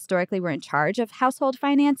women historically were in charge of household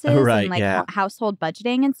finances and household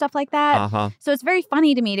budgeting and stuff like that. So it's very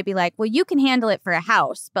funny to me to be like, well, you can handle it for a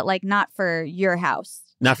house, but like not for your house.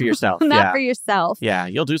 Not for yourself. Not for yourself. Yeah,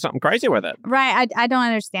 you'll do something crazy with it. Right. I don't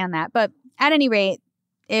understand that. But at any rate,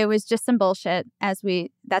 it was just some bullshit that's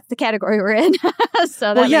the category we're in.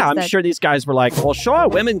 So well, yeah, I'm sure these guys were like, well, sure,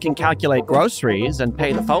 women can calculate groceries and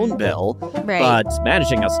pay the phone bill, but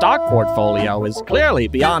managing a stock portfolio is clearly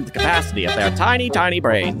beyond the capacity of their tiny, tiny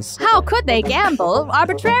brains. How could they gamble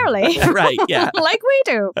arbitrarily? Right, yeah. Like we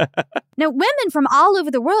do. Now, women from all over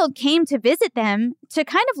the world came to visit them to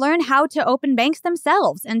kind of learn how to open banks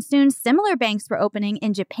themselves, and soon similar banks were opening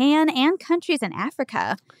in Japan and countries in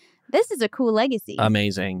Africa. This is a cool legacy.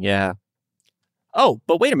 Amazing, yeah. Oh,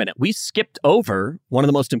 but wait a minute. We skipped over one of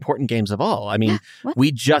the most important games of all. I mean,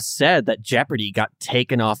 we just said that Jeopardy got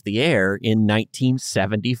taken off the air in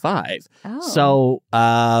 1975. Oh. So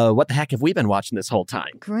what the heck have we been watching this whole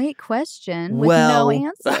time? Great question. With no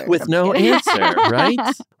answer. With no answer, right?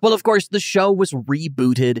 Well, of course, the show was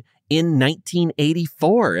rebooted in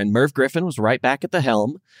 1984, and Merv Griffin was right back at the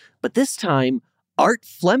helm. But this time, Art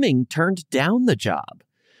Fleming turned down the job.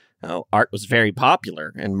 Now, Art was very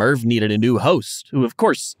popular, and Merv needed a new host, who, of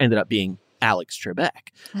course, ended up being Alex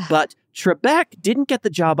Trebek. But Trebek didn't get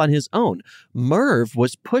the job on his own. Merv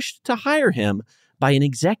was pushed to hire him by an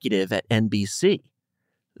executive at NBC.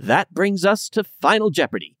 That brings us to Final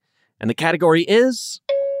Jeopardy, and the category is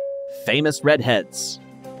Famous Redheads.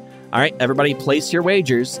 All right, everybody place your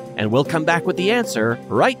wagers, and we'll come back with the answer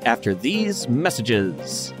right after these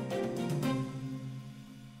messages.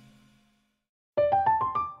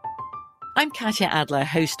 I'm Katya Adler,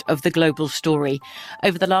 host of The Global Story.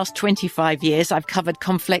 Over the last 25 years, I've covered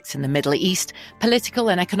conflicts in the Middle East, political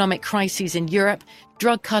and economic crises in Europe,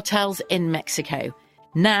 drug cartels in Mexico.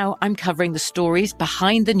 Now I'm covering the stories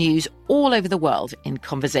behind the news all over the world in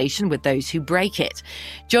conversation with those who break it.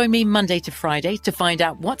 Join me Monday to Friday to find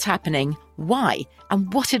out what's happening, why,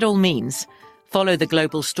 and what it all means. Follow The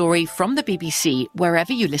Global Story from the BBC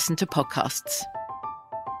wherever you listen to podcasts.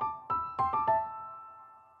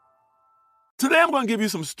 Today I'm going to give you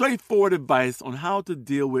some straightforward advice on how to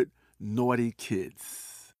deal with naughty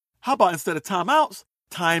kids. How about instead of timeouts,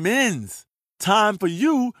 time-ins? Time for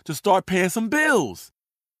you to start paying some bills.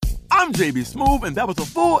 I'm JB Smoove, and that was a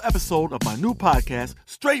full episode of my new podcast,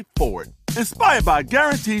 Straightforward, inspired by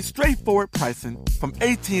guaranteed straightforward pricing from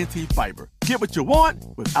AT&T Fiber. Get what you want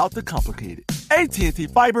without the complicated. AT&T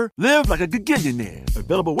Fiber, live like a gigillionaire.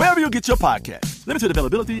 Available wherever you get your podcast. Limited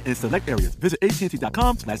availability in select areas. Visit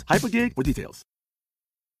AT&T.com/hypergig for details.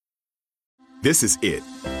 This is it.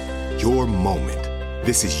 Your moment.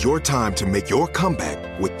 This is your time to make your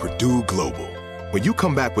comeback with Purdue Global. When you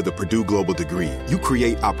come back with a Purdue Global degree, you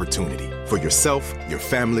create opportunity for yourself, your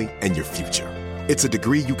family, and your future. It's a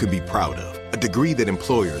degree you can be proud of, a degree that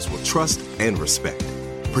employers will trust and respect.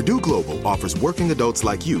 Purdue Global offers working adults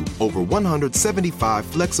like you over 175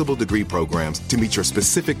 flexible degree programs to meet your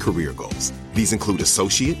specific career goals. These include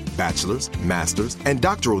associate, bachelor's, master's, and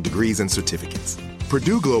doctoral degrees and certificates.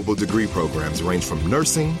 Purdue Global degree programs range from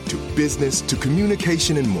nursing to business to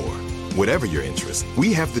communication and more. Whatever your interest,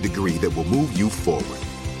 we have the degree that will move you forward.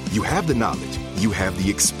 You have the knowledge, you have the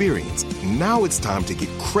experience. Now it's time to get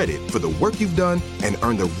credit for the work you've done and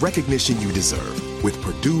earn the recognition you deserve with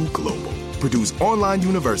Purdue Global, Purdue's online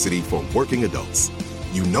university for working adults.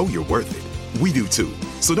 You know you're worth it. We do too.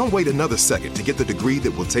 So don't wait another second to get the degree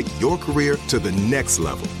that will take your career to the next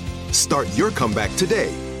level. Start your comeback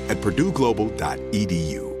today at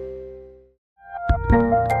purdueglobal.edu.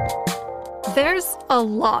 There's a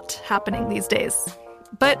lot happening these days,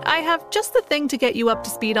 but I have just the thing to get you up to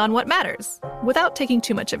speed on what matters without taking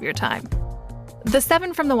too much of your time. The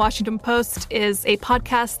 7 from the Washington Post is a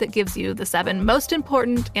podcast that gives you the 7 most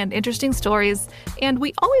important and interesting stories, and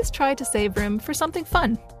we always try to save room for something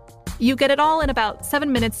fun. You get it all in about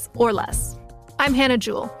 7 minutes or less. I'm Hannah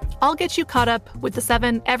Jewell. I'll get you caught up with the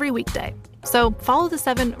 7 every weekday. So follow the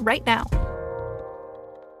 7 right now.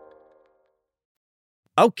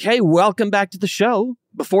 Okay, welcome back to the show.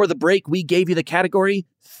 Before the break, we gave you the category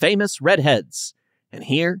Famous Redheads. And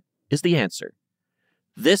here is the answer.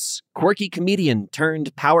 This quirky comedian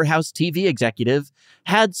turned powerhouse TV executive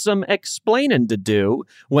had some explaining to do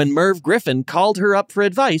when Merv Griffin called her up for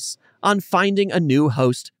advice on finding a new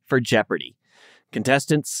host for Jeopardy!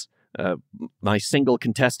 Contestants, my single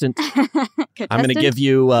contestant, I'm going to give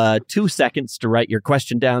you 2 seconds to write your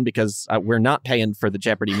question down because we're not paying for the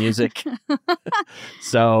Jeopardy! Music.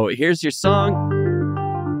 So here's your song.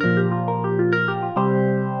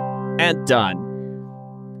 And done.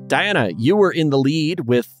 Diana, you were in the lead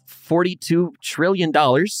with $42 trillion.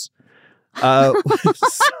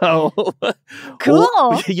 So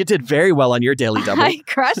cool. You did very well on your Daily Double. I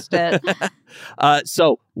crushed it.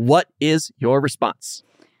 So what is your response?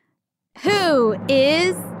 Who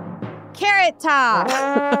is Carrot Top?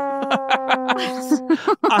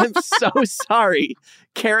 I'm so sorry.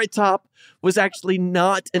 Carrot Top was actually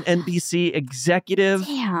not an NBC executive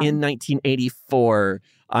in 1984.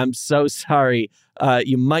 I'm so sorry.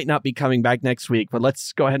 You might not be coming back next week, but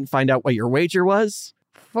let's go ahead and find out what your wager was.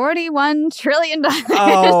 $41 trillion.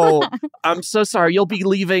 Oh, I'm so sorry. You'll be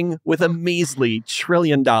leaving with a measly $1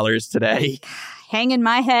 trillion today. Hanging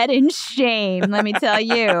my head in shame, let me tell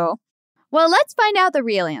you. Well, let's find out the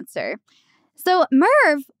real answer. So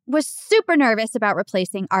Merv was super nervous about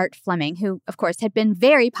replacing Art Fleming, who, of course, had been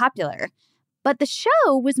very popular. But the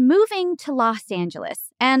show was moving to Los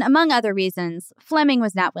Angeles, and among other reasons, Fleming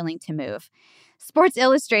was not willing to move. Sports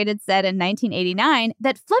Illustrated said in 1989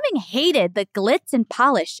 that Fleming hated the glitz and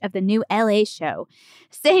polish of the new LA show,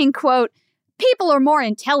 saying, quote, "People are more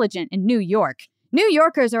intelligent in New York. New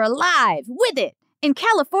Yorkers are alive, with it. In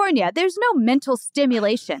California, there's no mental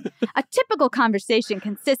stimulation. A typical conversation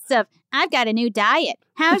consists of, I've got a new diet.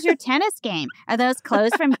 How's your tennis game? Are those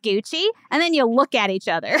clothes from Gucci? And then you look at each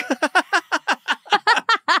other."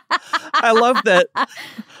 I love that.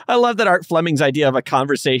 I love that Art Fleming's idea of a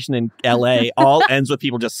conversation in LA all ends with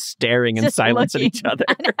people just staring in silence at each other.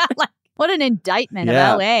 What an indictment of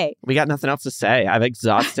LA. We got nothing else to say. I've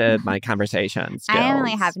exhausted my conversation skills. I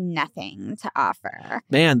really have nothing to offer.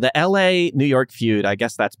 Man, the LA-New York feud, I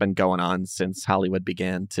guess that's been going on since Hollywood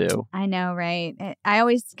began, too. I know, right? I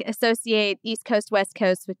always associate East Coast, West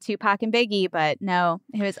Coast with Tupac and Biggie, but no,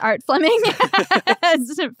 it was Art Fleming.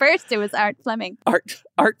 First, it was Art Fleming.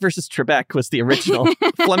 Art versus Trebek was the original.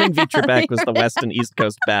 Fleming v. Trebek was the West and East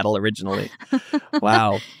Coast battle originally.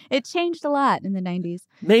 Wow. It changed a lot in the 90s.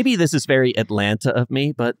 Maybe this is very Atlanta of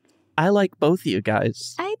me, but I like both of you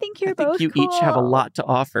guys. I think you're both you cool. each have a lot to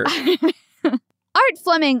offer. Art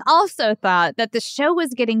Fleming also thought that the show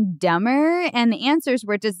was getting dumber and the answers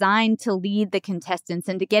were designed to lead the contestants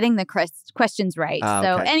into getting the questions right.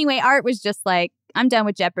 So anyway, Art was just like, I'm done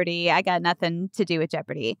with Jeopardy. I got nothing to do with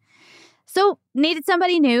Jeopardy. So needed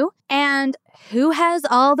somebody new. And who has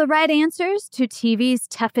all the right answers to TV's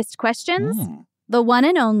toughest questions? The one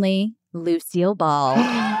and only Lucille Ball.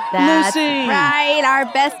 That's Lucy! Right, our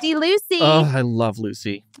bestie Lucy. Oh, I love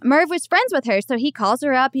Lucy. Merv was friends with her, so he calls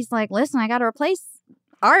her up. He's like, listen, I got to replace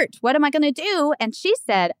Art. What am I going to do? And she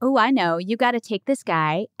said, oh, I know. You got to take this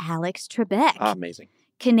guy, Alex Trebek. Oh, amazing.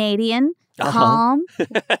 Canadian, calm,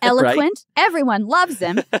 eloquent. Right? Everyone loves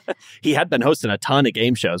him. He had been hosting a ton of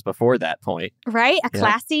game shows before that point. Right? A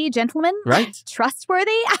classy gentleman. Right.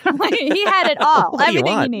 Trustworthy. He had it all.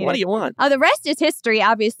 Everything you needed. What do you want? The rest is history,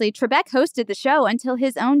 obviously. Trebek hosted the show until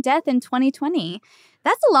his own death in 2020.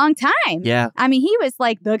 That's a long time. Yeah. I mean, he was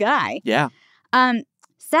like the guy. Yeah.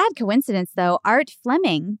 Sad coincidence, though, Art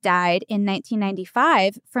Fleming died in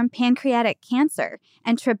 1995 from pancreatic cancer,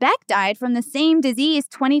 and Trebek died from the same disease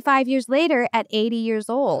 25 years later at 80 years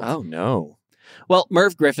old. Oh, no. Well,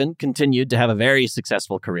 Merv Griffin continued to have a very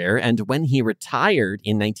successful career, and when he retired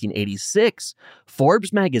in 1986,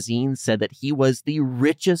 Forbes magazine said that he was the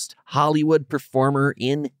richest Hollywood performer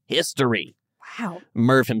in history. Wow.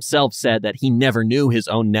 Merv himself said that he never knew his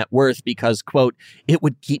own net worth because, quote, it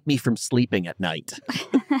would keep me from sleeping at night.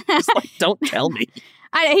 It's like, don't tell me.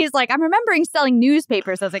 He's like, I'm remembering selling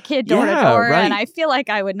newspapers as a kid door to door, and I feel like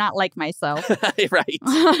I would not like myself. Right.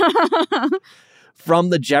 From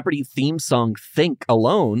the Jeopardy theme song Think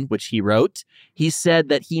alone, which he wrote, he said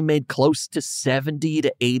that he made close to $70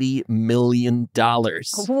 to $80 million.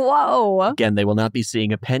 Whoa. Again, they will not be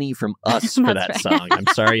seeing a penny from us for that song. I'm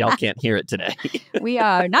sorry y'all can't hear it today. We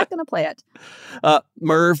are not going to play it.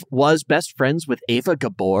 Merv was best friends with Ava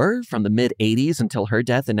Gabor from the mid-'80s until her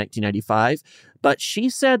death in 1995, but she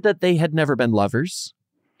said that they had never been lovers.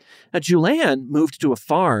 Now, Julianne moved to a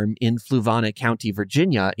farm in Fluvanna County,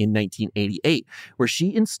 Virginia in 1988, where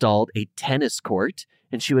she installed a tennis court,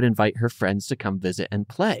 and she would invite her friends to come visit and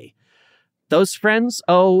play. Those friends,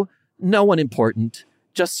 no one important,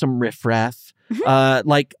 just some riffraff.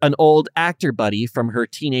 like an old actor buddy from her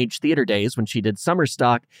teenage theater days when she did summer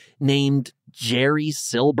stock named Jerry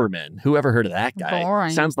Silberman. Who ever heard of that guy?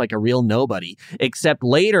 Boring. Sounds like a real nobody. Except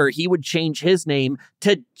later he would change his name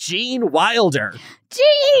to Gene Wilder.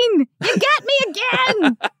 Gene! You get me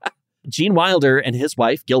again! Gene Wilder and his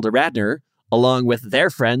wife, Gilda Radner, along with their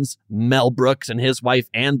friends, Mel Brooks and his wife,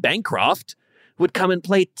 Anne Bancroft, would come and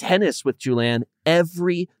play tennis with Julianne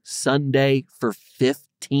every Sunday for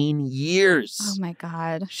 15 years. Oh, my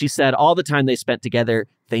God. She said all the time they spent together,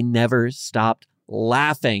 they never stopped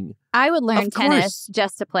laughing. I would learn Of tennis course.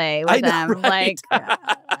 just to play with them. Right?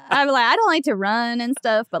 I'm like, I don't like to run and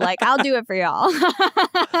stuff, but like, I'll do it for y'all.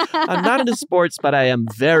 I'm not into sports, but I am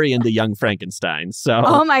very into Young Frankenstein. So,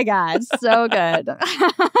 Oh my God, so good.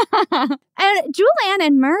 And Julianne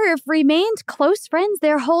and Merv remained close friends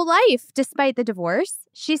their whole life, despite the divorce.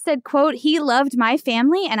 She said, quote, he loved my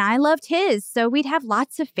family and I loved his. So we'd have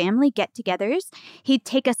lots of family get-togethers. He'd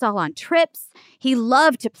take us all on trips. He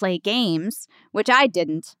loved to play games, which I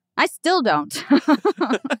didn't. I still don't.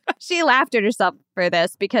 She laughed at herself for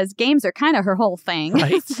this because games are kind of her whole thing.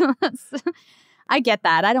 Right. I get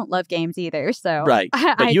that. I don't love games either. So right.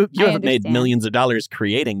 But you I haven't made understand. millions of dollars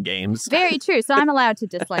creating games. Very true. So I'm allowed to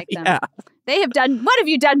dislike them. Yeah. They have done, what have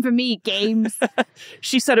you done for me, games?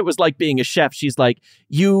 She said it was like being a chef. She's like,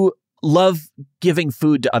 you love giving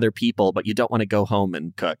food to other people, but you don't want to go home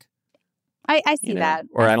and cook. I see You know? that.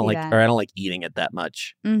 Or I don't see like that. or I don't like eating it that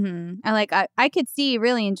much. Mm-hmm. I could see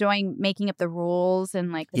really enjoying making up the rules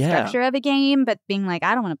and like the Yeah. structure of a game, but being like,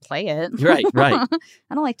 I don't want to play it. Right, right.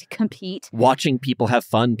 I don't like to compete. Watching people have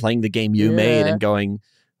fun playing the game you made Ugh. and going,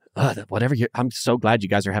 whatever I'm so glad you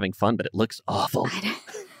guys are having fun, but it looks awful.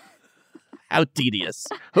 How tedious.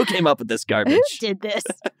 Who came up with this garbage? Who did this?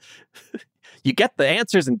 You get the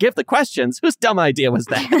answers and give the questions. Whose dumb idea was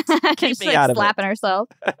that? Keep She's me like out of slapping herself.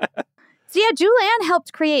 So yeah, Julianne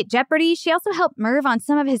helped create Jeopardy. She also helped Merv on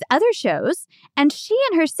some of his other shows. And she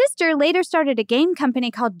and her sister later started a game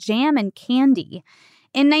company called Jam and Candy.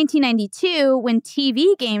 In 1992, when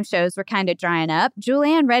TV game shows were kind of drying up,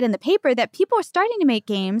 Julianne read in the paper that people were starting to make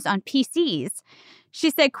games on PCs. She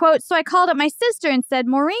said, quote, so I called up my sister and said,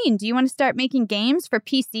 Maureen, do you want to start making games for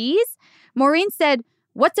PCs? Maureen said,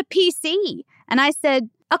 what's a PC? And I said,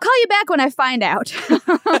 I'll call you back when I find out.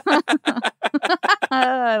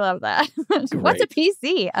 I love that. What's a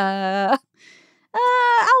PC? I'll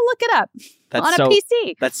look it up on a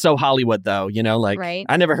PC. That's so Hollywood, though. You know, like, Right.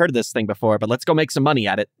 I never heard of this thing before, but let's go make some money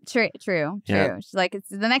at it. True. Yeah. She's like, it's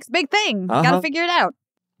the next big thing. Uh-huh. Got to figure it out.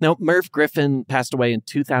 Now, Merv Griffin passed away in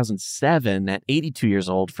 2007 at 82 years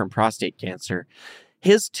old from prostate cancer.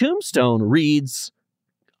 His tombstone reads,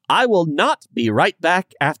 I will not be right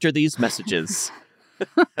back after these messages.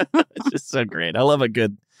 It's just so great. I love a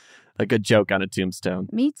good joke on a tombstone.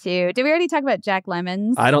 Me too. Did we already talk about Jack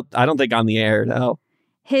Lemmon's? I don't think on the air, no.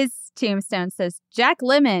 His tombstone says, Jack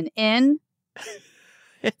Lemmon in...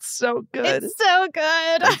 It's so good. It's so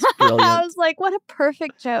good. brilliant. I was like, what a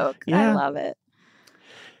perfect joke. I Yeah. love it.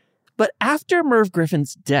 But after Merv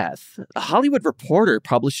Griffin's death, a Hollywood Reporter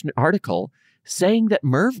published an article saying that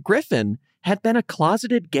Merv Griffin had been a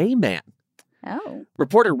closeted gay man. Oh.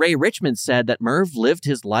 Reporter Ray Richmond said that Merv lived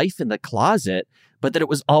his life in the closet, but that it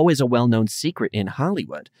was always a well-known secret in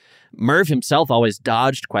Hollywood. Merv himself always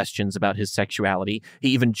dodged questions about his sexuality. He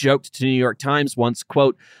even joked to New York Times once,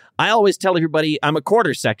 quote, I always tell everybody I'm a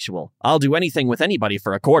quarter sexual. I'll do anything with anybody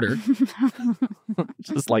for a quarter.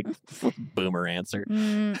 Just like boomer answer.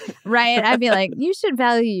 Right. I'd be like, you should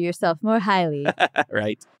value yourself more highly.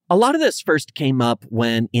 Right. A lot of this first came up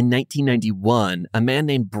when, in 1991, a man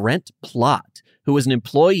named Brent Plott, who was an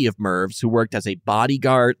employee of Merv's who worked as a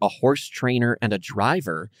bodyguard, a horse trainer, and a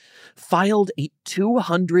driver, filed a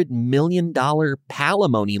 $200 million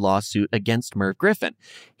palimony lawsuit against Merv Griffin.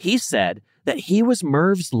 He said that he was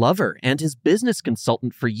Merv's lover and his business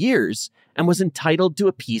consultant for years and was entitled to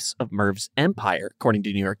a piece of Merv's empire, according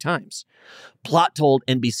to New York Times. Plott told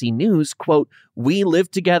NBC News, quote, we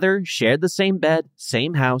lived together, shared the same bed,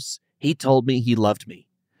 same house. He told me he loved me.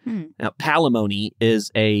 Now, palimony is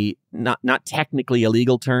a not technically a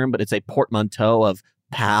legal term, but it's a portmanteau of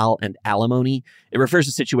pal and alimony. It refers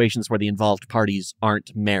to situations where the involved parties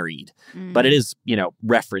aren't married, but it is,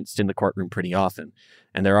 referenced in the courtroom pretty often.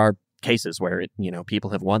 And there are cases where people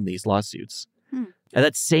have won these lawsuits. And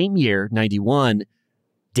that same year, 91,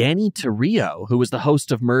 Danny Torrio, who was the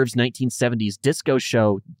host of Merv's 1970s disco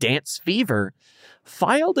show Dance Fever,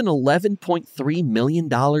 filed an $11.3 million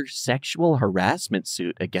sexual harassment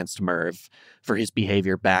suit against Merv for his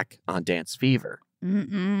behavior back on Dance Fever.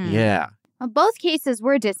 Yeah. Well, both cases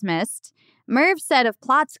were dismissed, Merv said of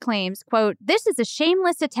Plott's claims, quote, "This is a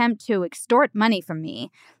shameless attempt to extort money from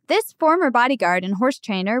me. This former bodyguard and horse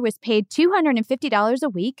trainer was paid $250 a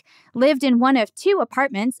week, lived in one of 2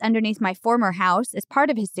 apartments underneath my former house as part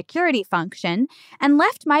of his security function, and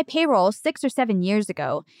left my payroll 6 or 7 years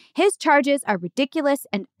ago. His charges are ridiculous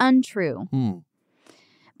and untrue."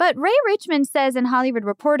 But Ray Richmond says in Hollywood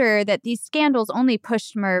Reporter that these scandals only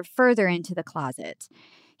pushed Merv further into the closet.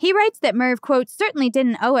 He writes that Merv, quote, "certainly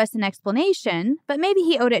didn't owe us an explanation, but maybe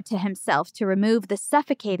he owed it to himself to remove the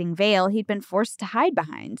suffocating veil he'd been forced to hide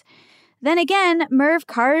behind. Then again, Merv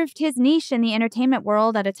carved his niche in the entertainment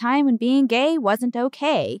world at a time when being gay wasn't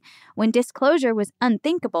okay, when disclosure was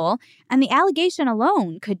unthinkable, and the allegation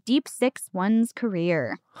alone could deep six one's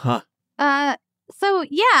career." Huh. So,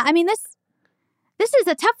 yeah, I mean, this is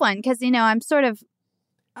a tough one because, I'm sort of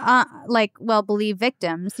believe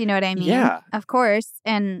victims, you know what I mean? Yeah. Of course.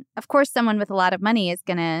 And of course, someone with a lot of money is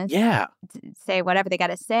going to say whatever they got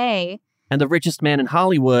to say. And the richest man in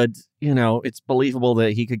Hollywood, it's believable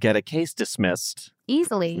that he could get a case dismissed.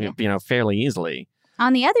 Easily. Fairly easily.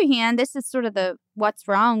 On the other hand, this is sort of what's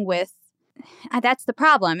wrong with, that's the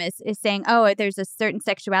problem, is saying, oh, there's a certain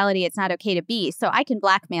sexuality it's not okay to be. So I can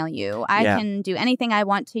blackmail you. I can do anything I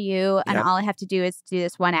want to you. And all I have to do is do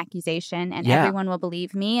this one accusation and everyone will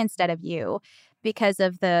believe me instead of you because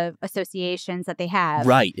of the associations that they have.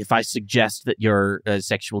 Right. If I suggest that you're a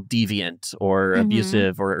sexual deviant or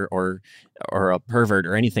abusive or a pervert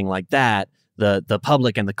or anything like that, the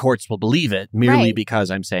public and the courts will believe it merely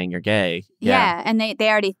because I'm saying you're gay. Yeah. And they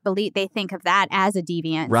already they think of that as a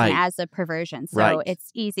deviance and as a perversion. So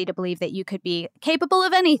it's easy to believe that you could be capable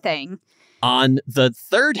of anything. On the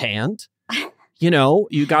third hand,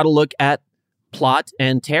 you got to look at Plott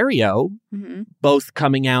and Theriot both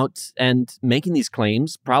coming out and making these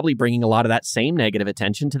claims, probably bringing a lot of that same negative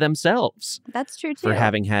attention to themselves. That's true, too. For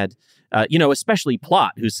having had, especially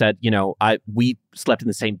Plott, who said, we slept in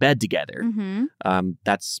the same bed together. I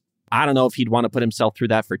don't know if he'd want to put himself through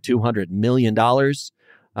that for $200 million, but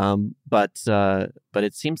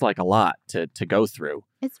it seems like a lot to go through.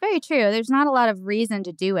 It's very true. There's not a lot of reason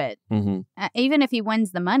to do it. Even if he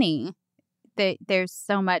wins the money, there's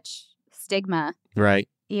so much stigma, right?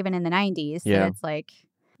 Even in the 90s, that it's like,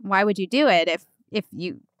 why would you do it if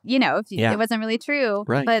it wasn't really true?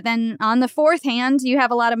 Right. But then on the fourth hand, you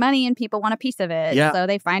have a lot of money and people want a piece of it, so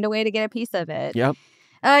they find a way to get a piece of it. Yep.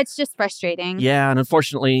 It's just frustrating. Yeah, and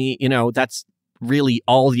unfortunately, that's really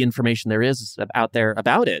all the information there is out there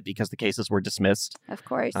about it because the cases were dismissed. Of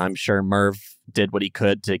course. I'm sure Merv did what he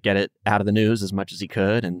could to get it out of the news as much as he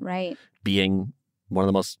could, and being one of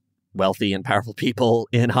the most wealthy and powerful people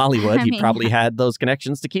in Hollywood, he probably had those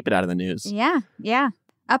connections to keep it out of the news. Yeah.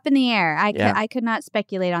 Up in the air. I could not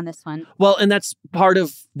speculate on this one. Well, and that's part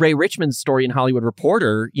of Ray Richmond's story in Hollywood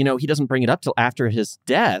Reporter. He doesn't bring it up till after his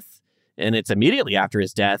death, and it's immediately after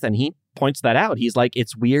his death, and he points that out. He's like,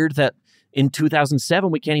 it's weird that in 2007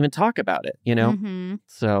 we can't even talk about it,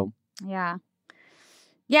 So. Yeah.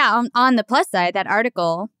 Yeah, on the plus side, that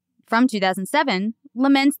article from 2007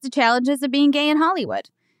 laments the challenges of being gay in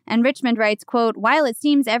Hollywood. And Richmond writes, quote, "While it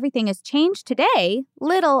seems everything has changed today,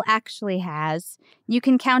 little actually has. You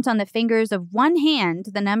can count on the fingers of one hand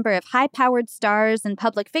the number of high-powered stars and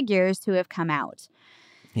public figures who have come out."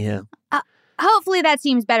 Yeah. Hopefully that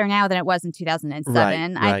seems better now than it was in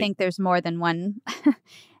 2007. Right. I think there's more than one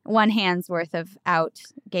hand's worth of out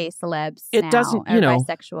gay celebs it now, doesn't, or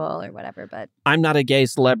bisexual or whatever. But I'm not a gay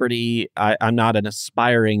celebrity. I'm not an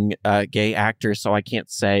aspiring gay actor, so I can't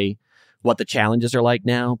say what the challenges are like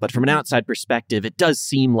now. But from an outside perspective, it does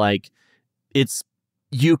seem like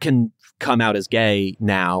you can come out as gay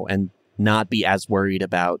now and not be as worried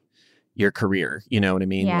about your career. You know what I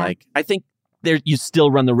mean? Yeah. Like, I think you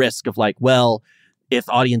still run the risk of like, well, if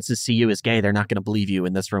audiences see you as gay, they're not going to believe you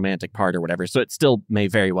in this romantic part or whatever. So it still may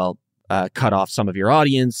very well cut off some of your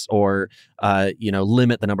audience or,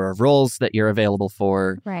 limit the number of roles that you're available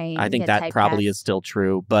for. Right. I think that probably is still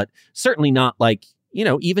true, but certainly not like,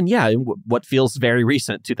 even, what feels very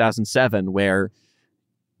recent, 2007, where,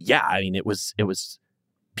 it was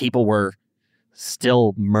people were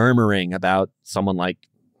still murmuring about someone like,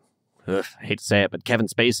 I hate to say it, but Kevin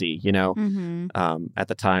Spacey, at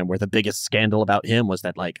the time, where the biggest scandal about him was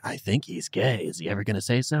that, like, I think he's gay. Is he ever going to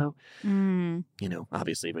say so?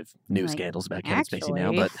 Obviously with new scandals about Kevin Spacey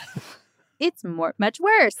now, but it's much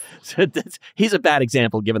worse. He's a bad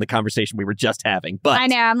example given the conversation we were just having. But I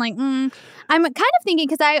know. I'm like, I'm kind of thinking,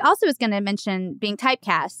 because I also was going to mention being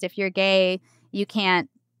typecast. If you're gay, you can't,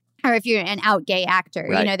 or if you're an out gay actor,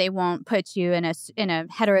 they won't put you in a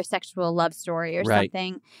heterosexual love story or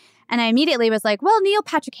something. And I immediately was like, well, Neil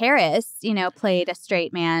Patrick Harris, played a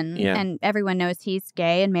straight man. Yeah. And everyone knows he's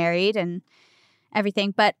gay and married and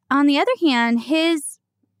everything. But on the other hand,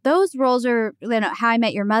 those roles are, How I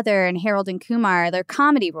Met Your Mother and Harold and Kumar, they're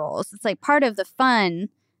comedy roles. It's like part of the fun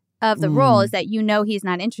of the role is that he's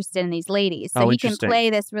not interested in these ladies. So he can play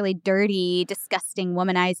this really dirty, disgusting,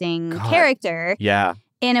 womanizing character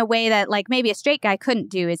in a way that like maybe a straight guy couldn't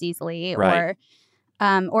do as easily or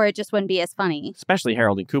it just wouldn't be as funny. Especially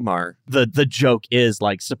Harold and Kumar. The joke is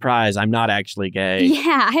like, surprise, I'm not actually gay.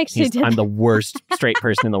 Yeah, I actually did. I'm the worst straight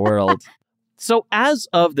person in the world. So as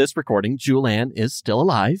of this recording, Julianne is still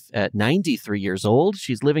alive at 93 years old.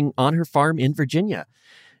 She's living on her farm in Virginia.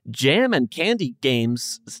 Jam and Candy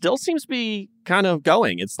Games still seems to be kind of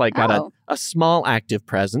going. It's like got a small active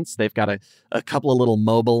presence. They've got a couple of little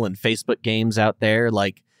mobile and Facebook games out there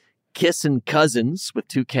like Kissin' Cousins with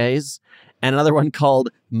 2 Ks and another one called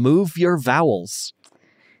Move Your Vowels.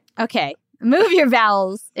 Okay. Move Your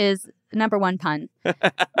Vowels is number 1 pun.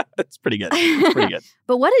 That's pretty good. It's pretty good.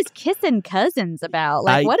 But what is Kissin' Cousins about?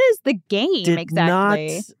 Like, what is the game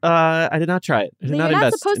exactly? I did not try it. I did not You're not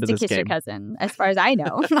invest supposed into to this kiss your game. cousin, as far as I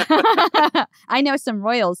know. I know some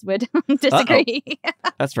royals would disagree.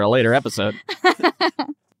 That's for a later episode.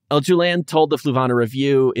 Julianne told the Fluvanna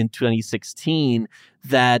Review in 2016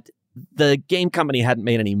 that the game company hadn't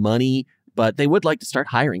made any money, but they would like to start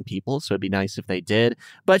hiring people, so it'd be nice if they did.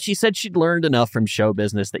 But she said she'd learned enough from show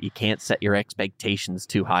business that you can't set your expectations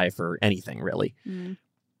too high for anything, really.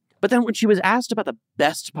 But then when she was asked about the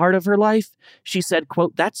best part of her life, she said,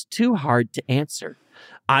 quote, "That's too hard to answer.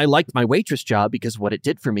 I liked my waitress job because of what it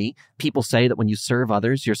did for me. People say that when you serve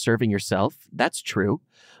others, you're serving yourself. That's true.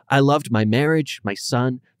 I loved my marriage, my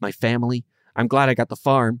son, my family. I'm glad I got the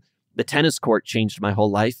farm. The tennis court changed my whole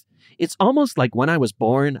life. It's almost like when I was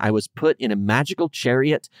born, I was put in a magical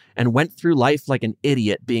chariot and went through life like an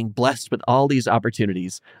idiot, being blessed with all these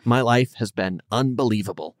opportunities. My life has been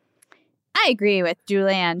unbelievable." I agree with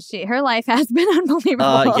Julianne. Her life has been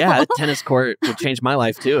unbelievable. Yeah, tennis court would change my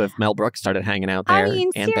life, too, if Mel Brooks started hanging out there. I mean,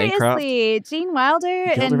 Anne seriously, Bancroft. Gene Wilder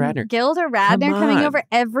and Radner. Gilda Radner coming on. over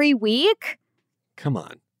every week? Come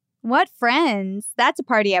on. What friends? That's a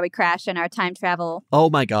party I would crash in our time travel Oh,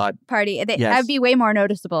 my God. party. Yes. I'd be way more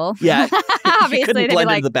noticeable. Yeah. Obviously, You couldn't they'd be blend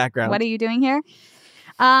like, into the background. what are you doing here?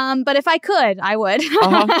 But if I could, I would.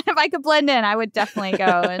 If I could blend in, I would definitely go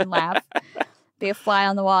and laugh. Be a fly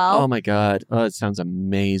on the wall. Oh, my God. Oh, it sounds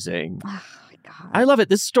amazing. Oh, my God. I love it.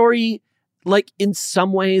 This story, like, in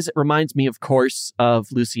some ways, it reminds me, of course, of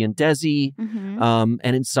Lucy and Desi. Mm-hmm.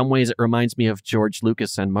 And in some ways, it reminds me of George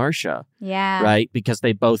Lucas and Marcia. Yeah. Right? Because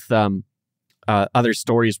they both, other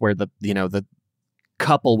stories where the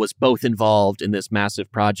couple was both involved in this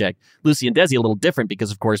massive project. Lucy and Desi a little different because,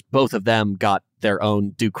 of course, both of them got their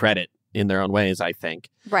own due credit in their own ways, I think.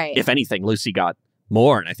 Right. If anything, Lucy got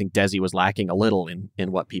more, and I think Desi was lacking a little in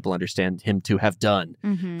what people understand him to have done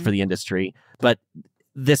for the industry. But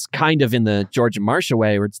this kind of in the George and Marcia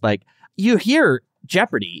way, where it's like, you hear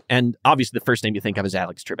Jeopardy, and obviously the first name you think of is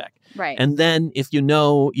Alex Trebek. Right. And then if you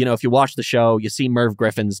know, if you watch the show, you see Merv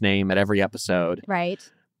Griffin's name at every episode. Right.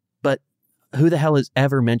 But who the hell has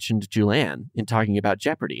ever mentioned Julianne in talking about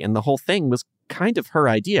Jeopardy? And the whole thing was kind of her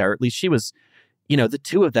idea, or at least she was, the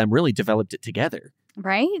two of them really developed it together.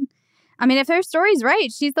 Right. I mean, if her story's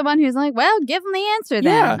right, she's the one who's like, well, give them the answer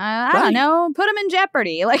then. Yeah, I don't know, put them in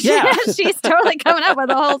jeopardy. Like, Yeah. she's totally coming up with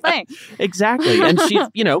the whole thing. Exactly. And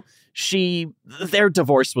their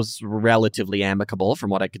divorce was relatively amicable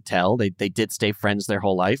from what I could tell. They did stay friends their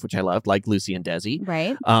whole life, which I loved, like Lucy and Desi.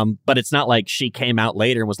 Right. But it's not like she came out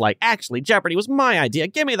later and was like, actually, Jeopardy was my idea.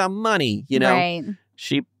 Give me the money, Right.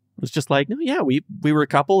 She was just like, no, yeah, we were a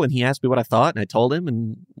couple, and he asked me what I thought, and I told him,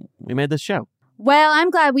 and we made this show. Well, I'm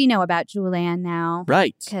glad we know about Julianne now.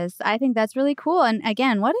 Right. Because I think that's really cool. And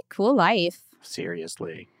again, what a cool life.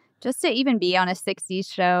 Seriously. Just to even be on a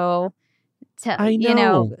 60s show, I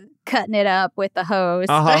know. cutting it up with the host.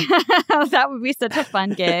 That would be such a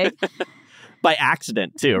fun gig. By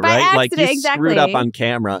accident, too, By right? accident, Like, you exactly. screwed up on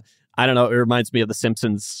camera. I don't know. It reminds me of The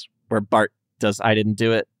Simpsons where Bart does I Didn't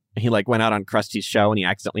Do It. He went out on Krusty's show and he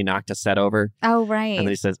accidentally knocked a set over. Oh, right. And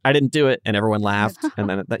then he says, I didn't do it. And everyone laughed. And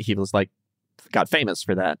then he was got famous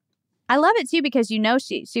for that. I love it, too, because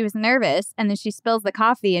she was nervous and then she spills the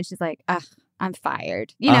coffee and she's like, ugh, I'm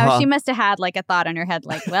fired. You know, she must have had like a thought in her head,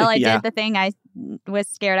 like, well, I did the thing I was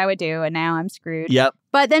scared I would do, and now I'm screwed. Yep.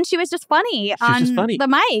 But then she was just funny on the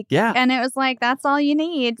mic. Yeah. And it was like, that's all you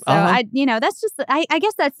need. So that's just, I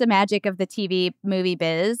guess that's the magic of the TV movie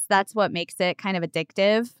biz. That's what makes it kind of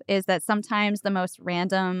addictive, is that sometimes the most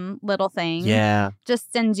random little thing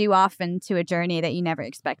just sends you off into a journey that you never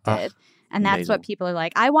expected. And that's what people are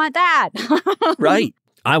like, I want that. Right.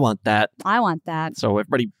 I want that. I want that. So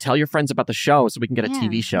everybody tell your friends about the show so we can get a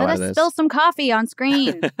TV show out of this. Let us spill some coffee on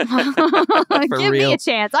screen. Give me a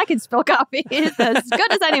chance. I can spill coffee. It's as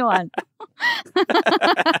good as anyone.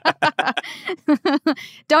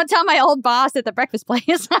 Don't tell my old boss at the breakfast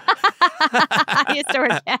place. I used to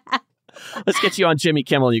work at. Let's get you on Jimmy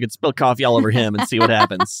Kimmel. You can spill coffee all over him and see what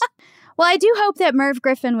happens. Well, I do hope that Merv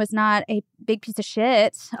Griffin was not a big piece of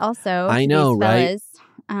shit also. I know, right?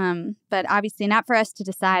 But obviously not for us to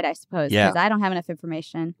decide, I suppose, because I don't have enough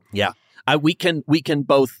information. Yeah. We can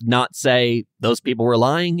both not say those people were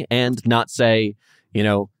lying and not say,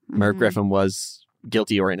 Merv Griffin was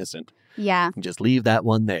guilty or innocent. Yeah. Just leave that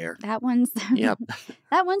one there. That one's Yep.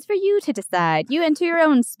 That one's for you to decide. You enter your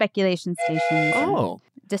own speculation stations. Oh.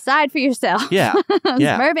 Decide for yourself. Yeah.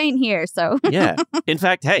 Yeah. Merv ain't here, so. Yeah. In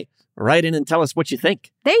fact, hey, write in and tell us what you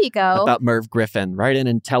think. There you go. About Merv Griffin. Write in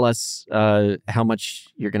and tell us how much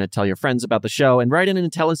you're going to tell your friends about the show. And write in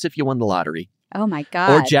and tell us if you won the lottery. Oh, my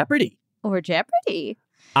God. Or Jeopardy.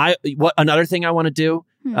 Another thing I want to do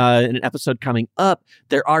in an episode coming up,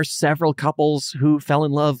 there are several couples who fell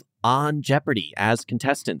in love on Jeopardy as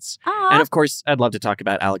contestants. Aww. And of course, I'd love to talk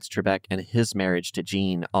about Alex Trebek and his marriage to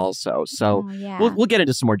Jean also. So we'll get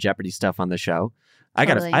into some more Jeopardy stuff on the show.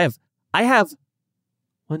 Totally. I have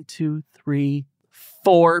 1, 2, 3,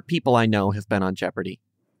 4 people I know have been on Jeopardy.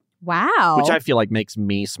 Wow. Which I feel like makes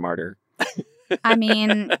me smarter. I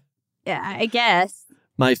mean, yeah, I guess.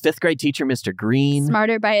 My 5th grade teacher, Mr. Green.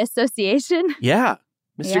 Smarter by association. Yeah.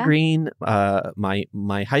 Mr. Green.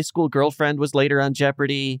 My high school girlfriend was later on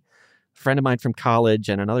Jeopardy. A friend of mine from college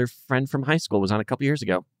and another friend from high school was on a couple years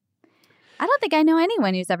ago. I don't think I know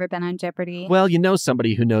anyone who's ever been on Jeopardy. Well, you know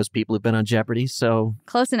somebody who knows people who've been on Jeopardy, so...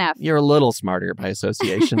 Close enough. You're a little smarter by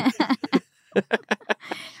association.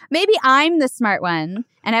 Maybe I'm the smart one,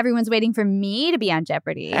 and everyone's waiting for me to be on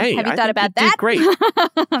Jeopardy. Hey, have you thought about that? Great.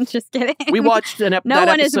 I'm just kidding. We watched an No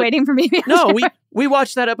one is waiting for me to be on Jeopardy. we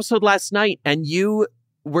watched that episode last night, and you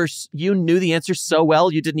knew the answer so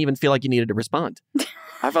well, you didn't even feel like you needed to respond.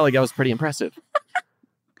 I felt like that was pretty impressive.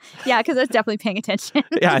 Yeah, because I was definitely paying attention.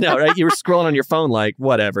 Yeah, I know, right? You were scrolling on your phone like,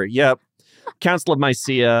 whatever. Yep. Council of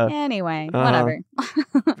Mycia. Anyway, whatever.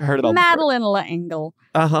 Heard it all Madeline L'Engle.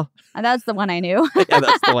 Uh-huh. That's the one I knew. Yeah,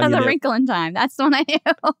 that's the one you The knew. Wrinkle in Time. That's the one I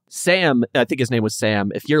knew. Sam, I think his name was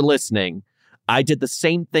Sam. If you're listening, I did the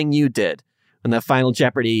same thing you did. And the final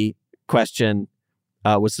Jeopardy question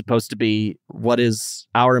was supposed to be, what is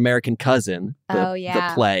Our American Cousin?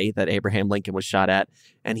 The play that Abraham Lincoln was shot at.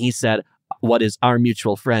 And he said, what is Our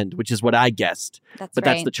Mutual Friend? Which is what I guessed. That's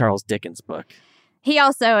right. the Charles Dickens book. He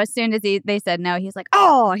also, as soon as they said no, he's like,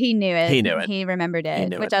 oh, he knew it. He knew it. He remembered it.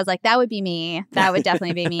 Knew which it. I was like, that would be me. That would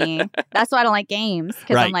definitely be me. That's why I don't like games.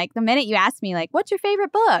 Because I'm like, the minute you ask me, like, what's your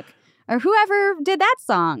favorite book? Or whoever did that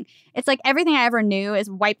song. It's like everything I ever knew is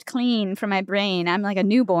wiped clean from my brain. I'm like a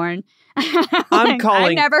newborn.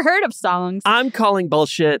 I've never heard of songs. I'm calling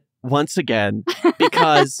bullshit once again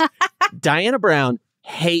because Diana Brown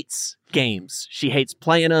hates games. She hates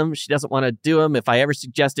playing them. She doesn't want to do them. If I ever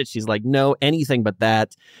suggest it, she's like, no, anything but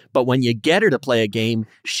that. But when you get her to play a game,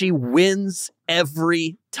 she wins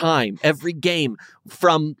every time, every game.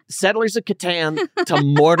 From Settlers of Catan to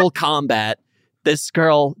Mortal Kombat, this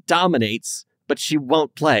girl dominates, but she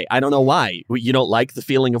won't play. I don't know why. You don't like the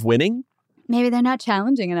feeling of winning? Maybe they're not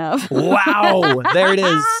challenging enough. Wow. There it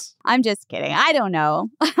is. I'm just kidding. I don't know.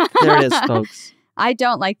 There it is, folks. I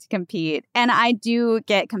don't like to compete, and I do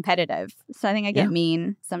get competitive. So I think I get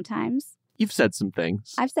mean sometimes. You've said some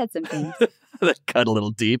things. I've said some things. That cut a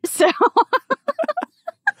little deep. So,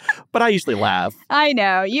 but I usually laugh. I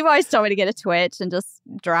know. You've always told me to get a Twitch and just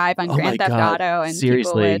drive on Grand Theft Auto. And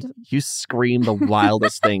seriously, people would. You scream the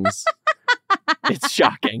wildest things. It's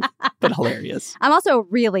shocking, but hilarious. I'm also a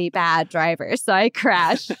really bad driver, so I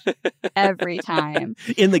crash every time.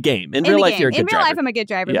 In the game. In real life, you're a good driver. In real life, I'm a good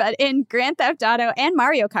driver, but in Grand Theft Auto and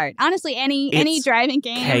Mario Kart, honestly, any driving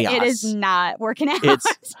game, chaos. It is not working out.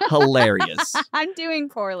 It's hilarious. I'm doing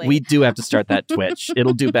poorly. We do have to start that Twitch.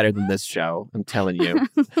 It'll do better than this show. I'm telling you.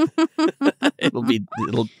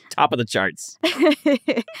 It'll top of the charts.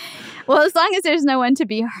 Well, as long as there's no one to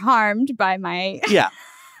be harmed by my... Yeah.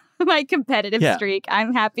 my competitive streak,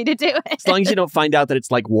 I'm happy to do it. As long as you don't find out that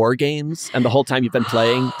it's like war games and the whole time you've been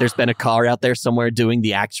playing, there's been a car out there somewhere doing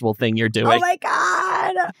the actual thing you're doing. Oh my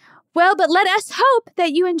God. Well, but let us hope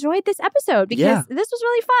that you enjoyed this episode because this was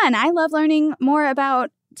really fun. I love learning more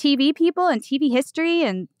about TV people and TV history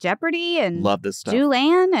and Jeopardy and love this stuff.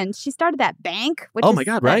 Julianne, and she started that bank. Which my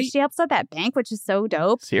God, right? She helped start that bank, which is so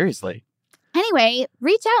dope. Seriously. Anyway,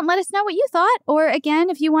 reach out and let us know what you thought. Or again,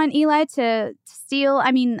 if you want Eli to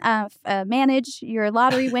manage your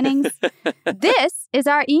lottery winnings, this is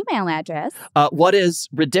our email address. What is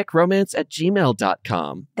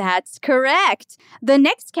ridicromance@gmail.com? That's correct. The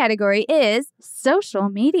next category is social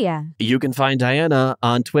media. You can find Diana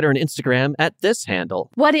on Twitter and Instagram at this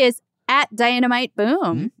handle. What is @Dynamite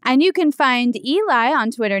Boom. And you can find Eli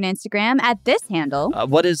on Twitter and Instagram at this handle.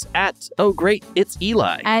 What is @Oh Great, It's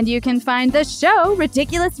Eli. And you can find the show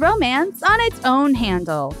Ridiculous Romance on its own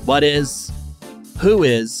handle. Who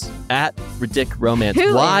is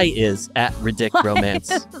 @RidicRomance? Why is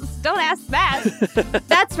 @RidicRomance? Don't ask that.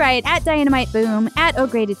 That's right, @Dynamite Boom, @Oh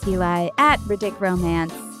Great, It's Eli,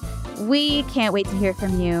 @RidicRomance. We can't wait to hear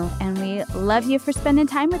from you, and we love you for spending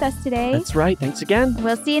time with us today. That's right. Thanks again.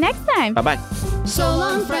 We'll see you next time. Bye-bye. So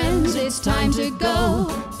long, friends, it's time to go.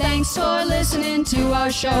 Thanks for listening to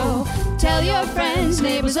our show. Tell your friends,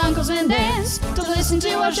 neighbors, uncles, and aunts to listen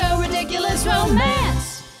to our show, Ridiculous Romance.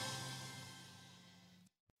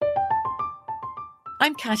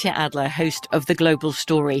 I'm Katya Adler, host of The Global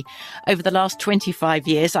Story. Over the last 25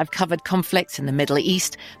 years, I've covered conflicts in the Middle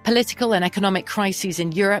East, political and economic crises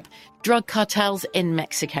in Europe, drug cartels in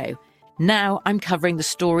Mexico. Now I'm covering the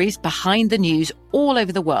stories behind the news all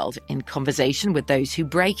over the world in conversation with those who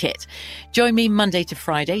break it. Join me Monday to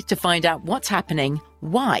Friday to find out what's happening,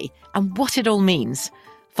 why, and what it all means.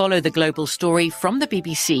 Follow The Global Story from the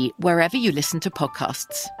BBC wherever you listen to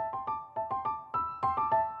podcasts.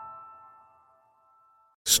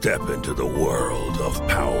 Step into the world of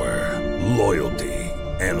power, loyalty,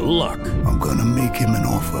 and luck. I'm gonna make him an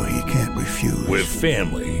offer he can't refuse. With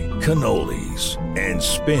family, cannolis, and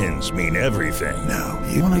spins mean everything. Now,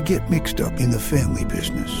 you wanna get mixed up in the family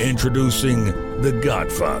business. Introducing The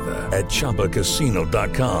Godfather at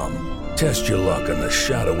ChumbaCasino.com. Test your luck in the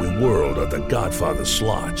shadowy world of The Godfather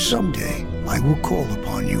slot. Someday, I will call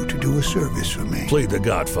upon you to do a service for me. Play The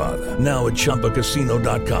Godfather, now at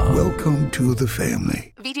ChumbaCasino.com. Welcome to the family.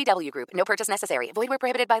 VGW Group. No purchase necessary. Void where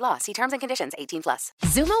prohibited by law. See terms and conditions. 18+.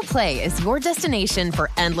 Xumo Play is your destination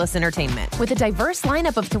for endless entertainment. With a diverse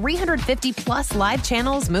lineup of 350+ live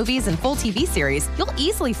channels, movies, and full TV series, you'll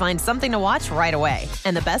easily find something to watch right away.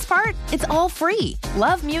 And the best part? It's all free.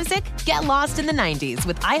 Love music? Get lost in the 90s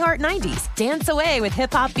with iHeart 90s. Dance away with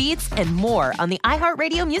hip-hop beats and more on the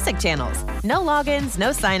iHeartRadio music channels. No logins,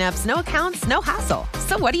 no signups, no accounts, no hassle.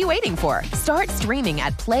 So what are you waiting for? Start streaming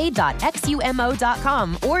at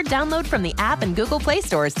play.xumo.com or download from the app and Google Play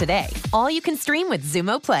stores today. All you can stream with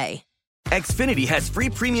Xumo Play. Xfinity has free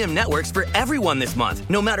premium networks for everyone this month,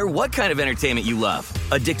 no matter what kind of entertainment you love.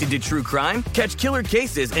 Addicted to true crime? Catch killer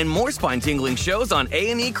cases and more spine-tingling shows on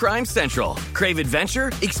A&E Crime Central. Crave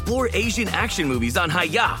adventure? Explore Asian action movies on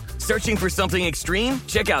Hi-YAH. Searching for something extreme?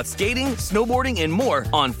 Check out skating, snowboarding, and more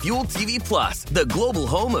on Fuel TV Plus, the global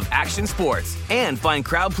home of action sports. And find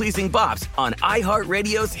crowd-pleasing bops on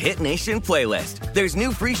iHeartRadio's Hit Nation playlist. There's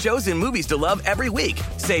new free shows and movies to love every week.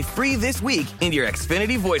 Say free this week in your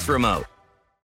Xfinity voice remote.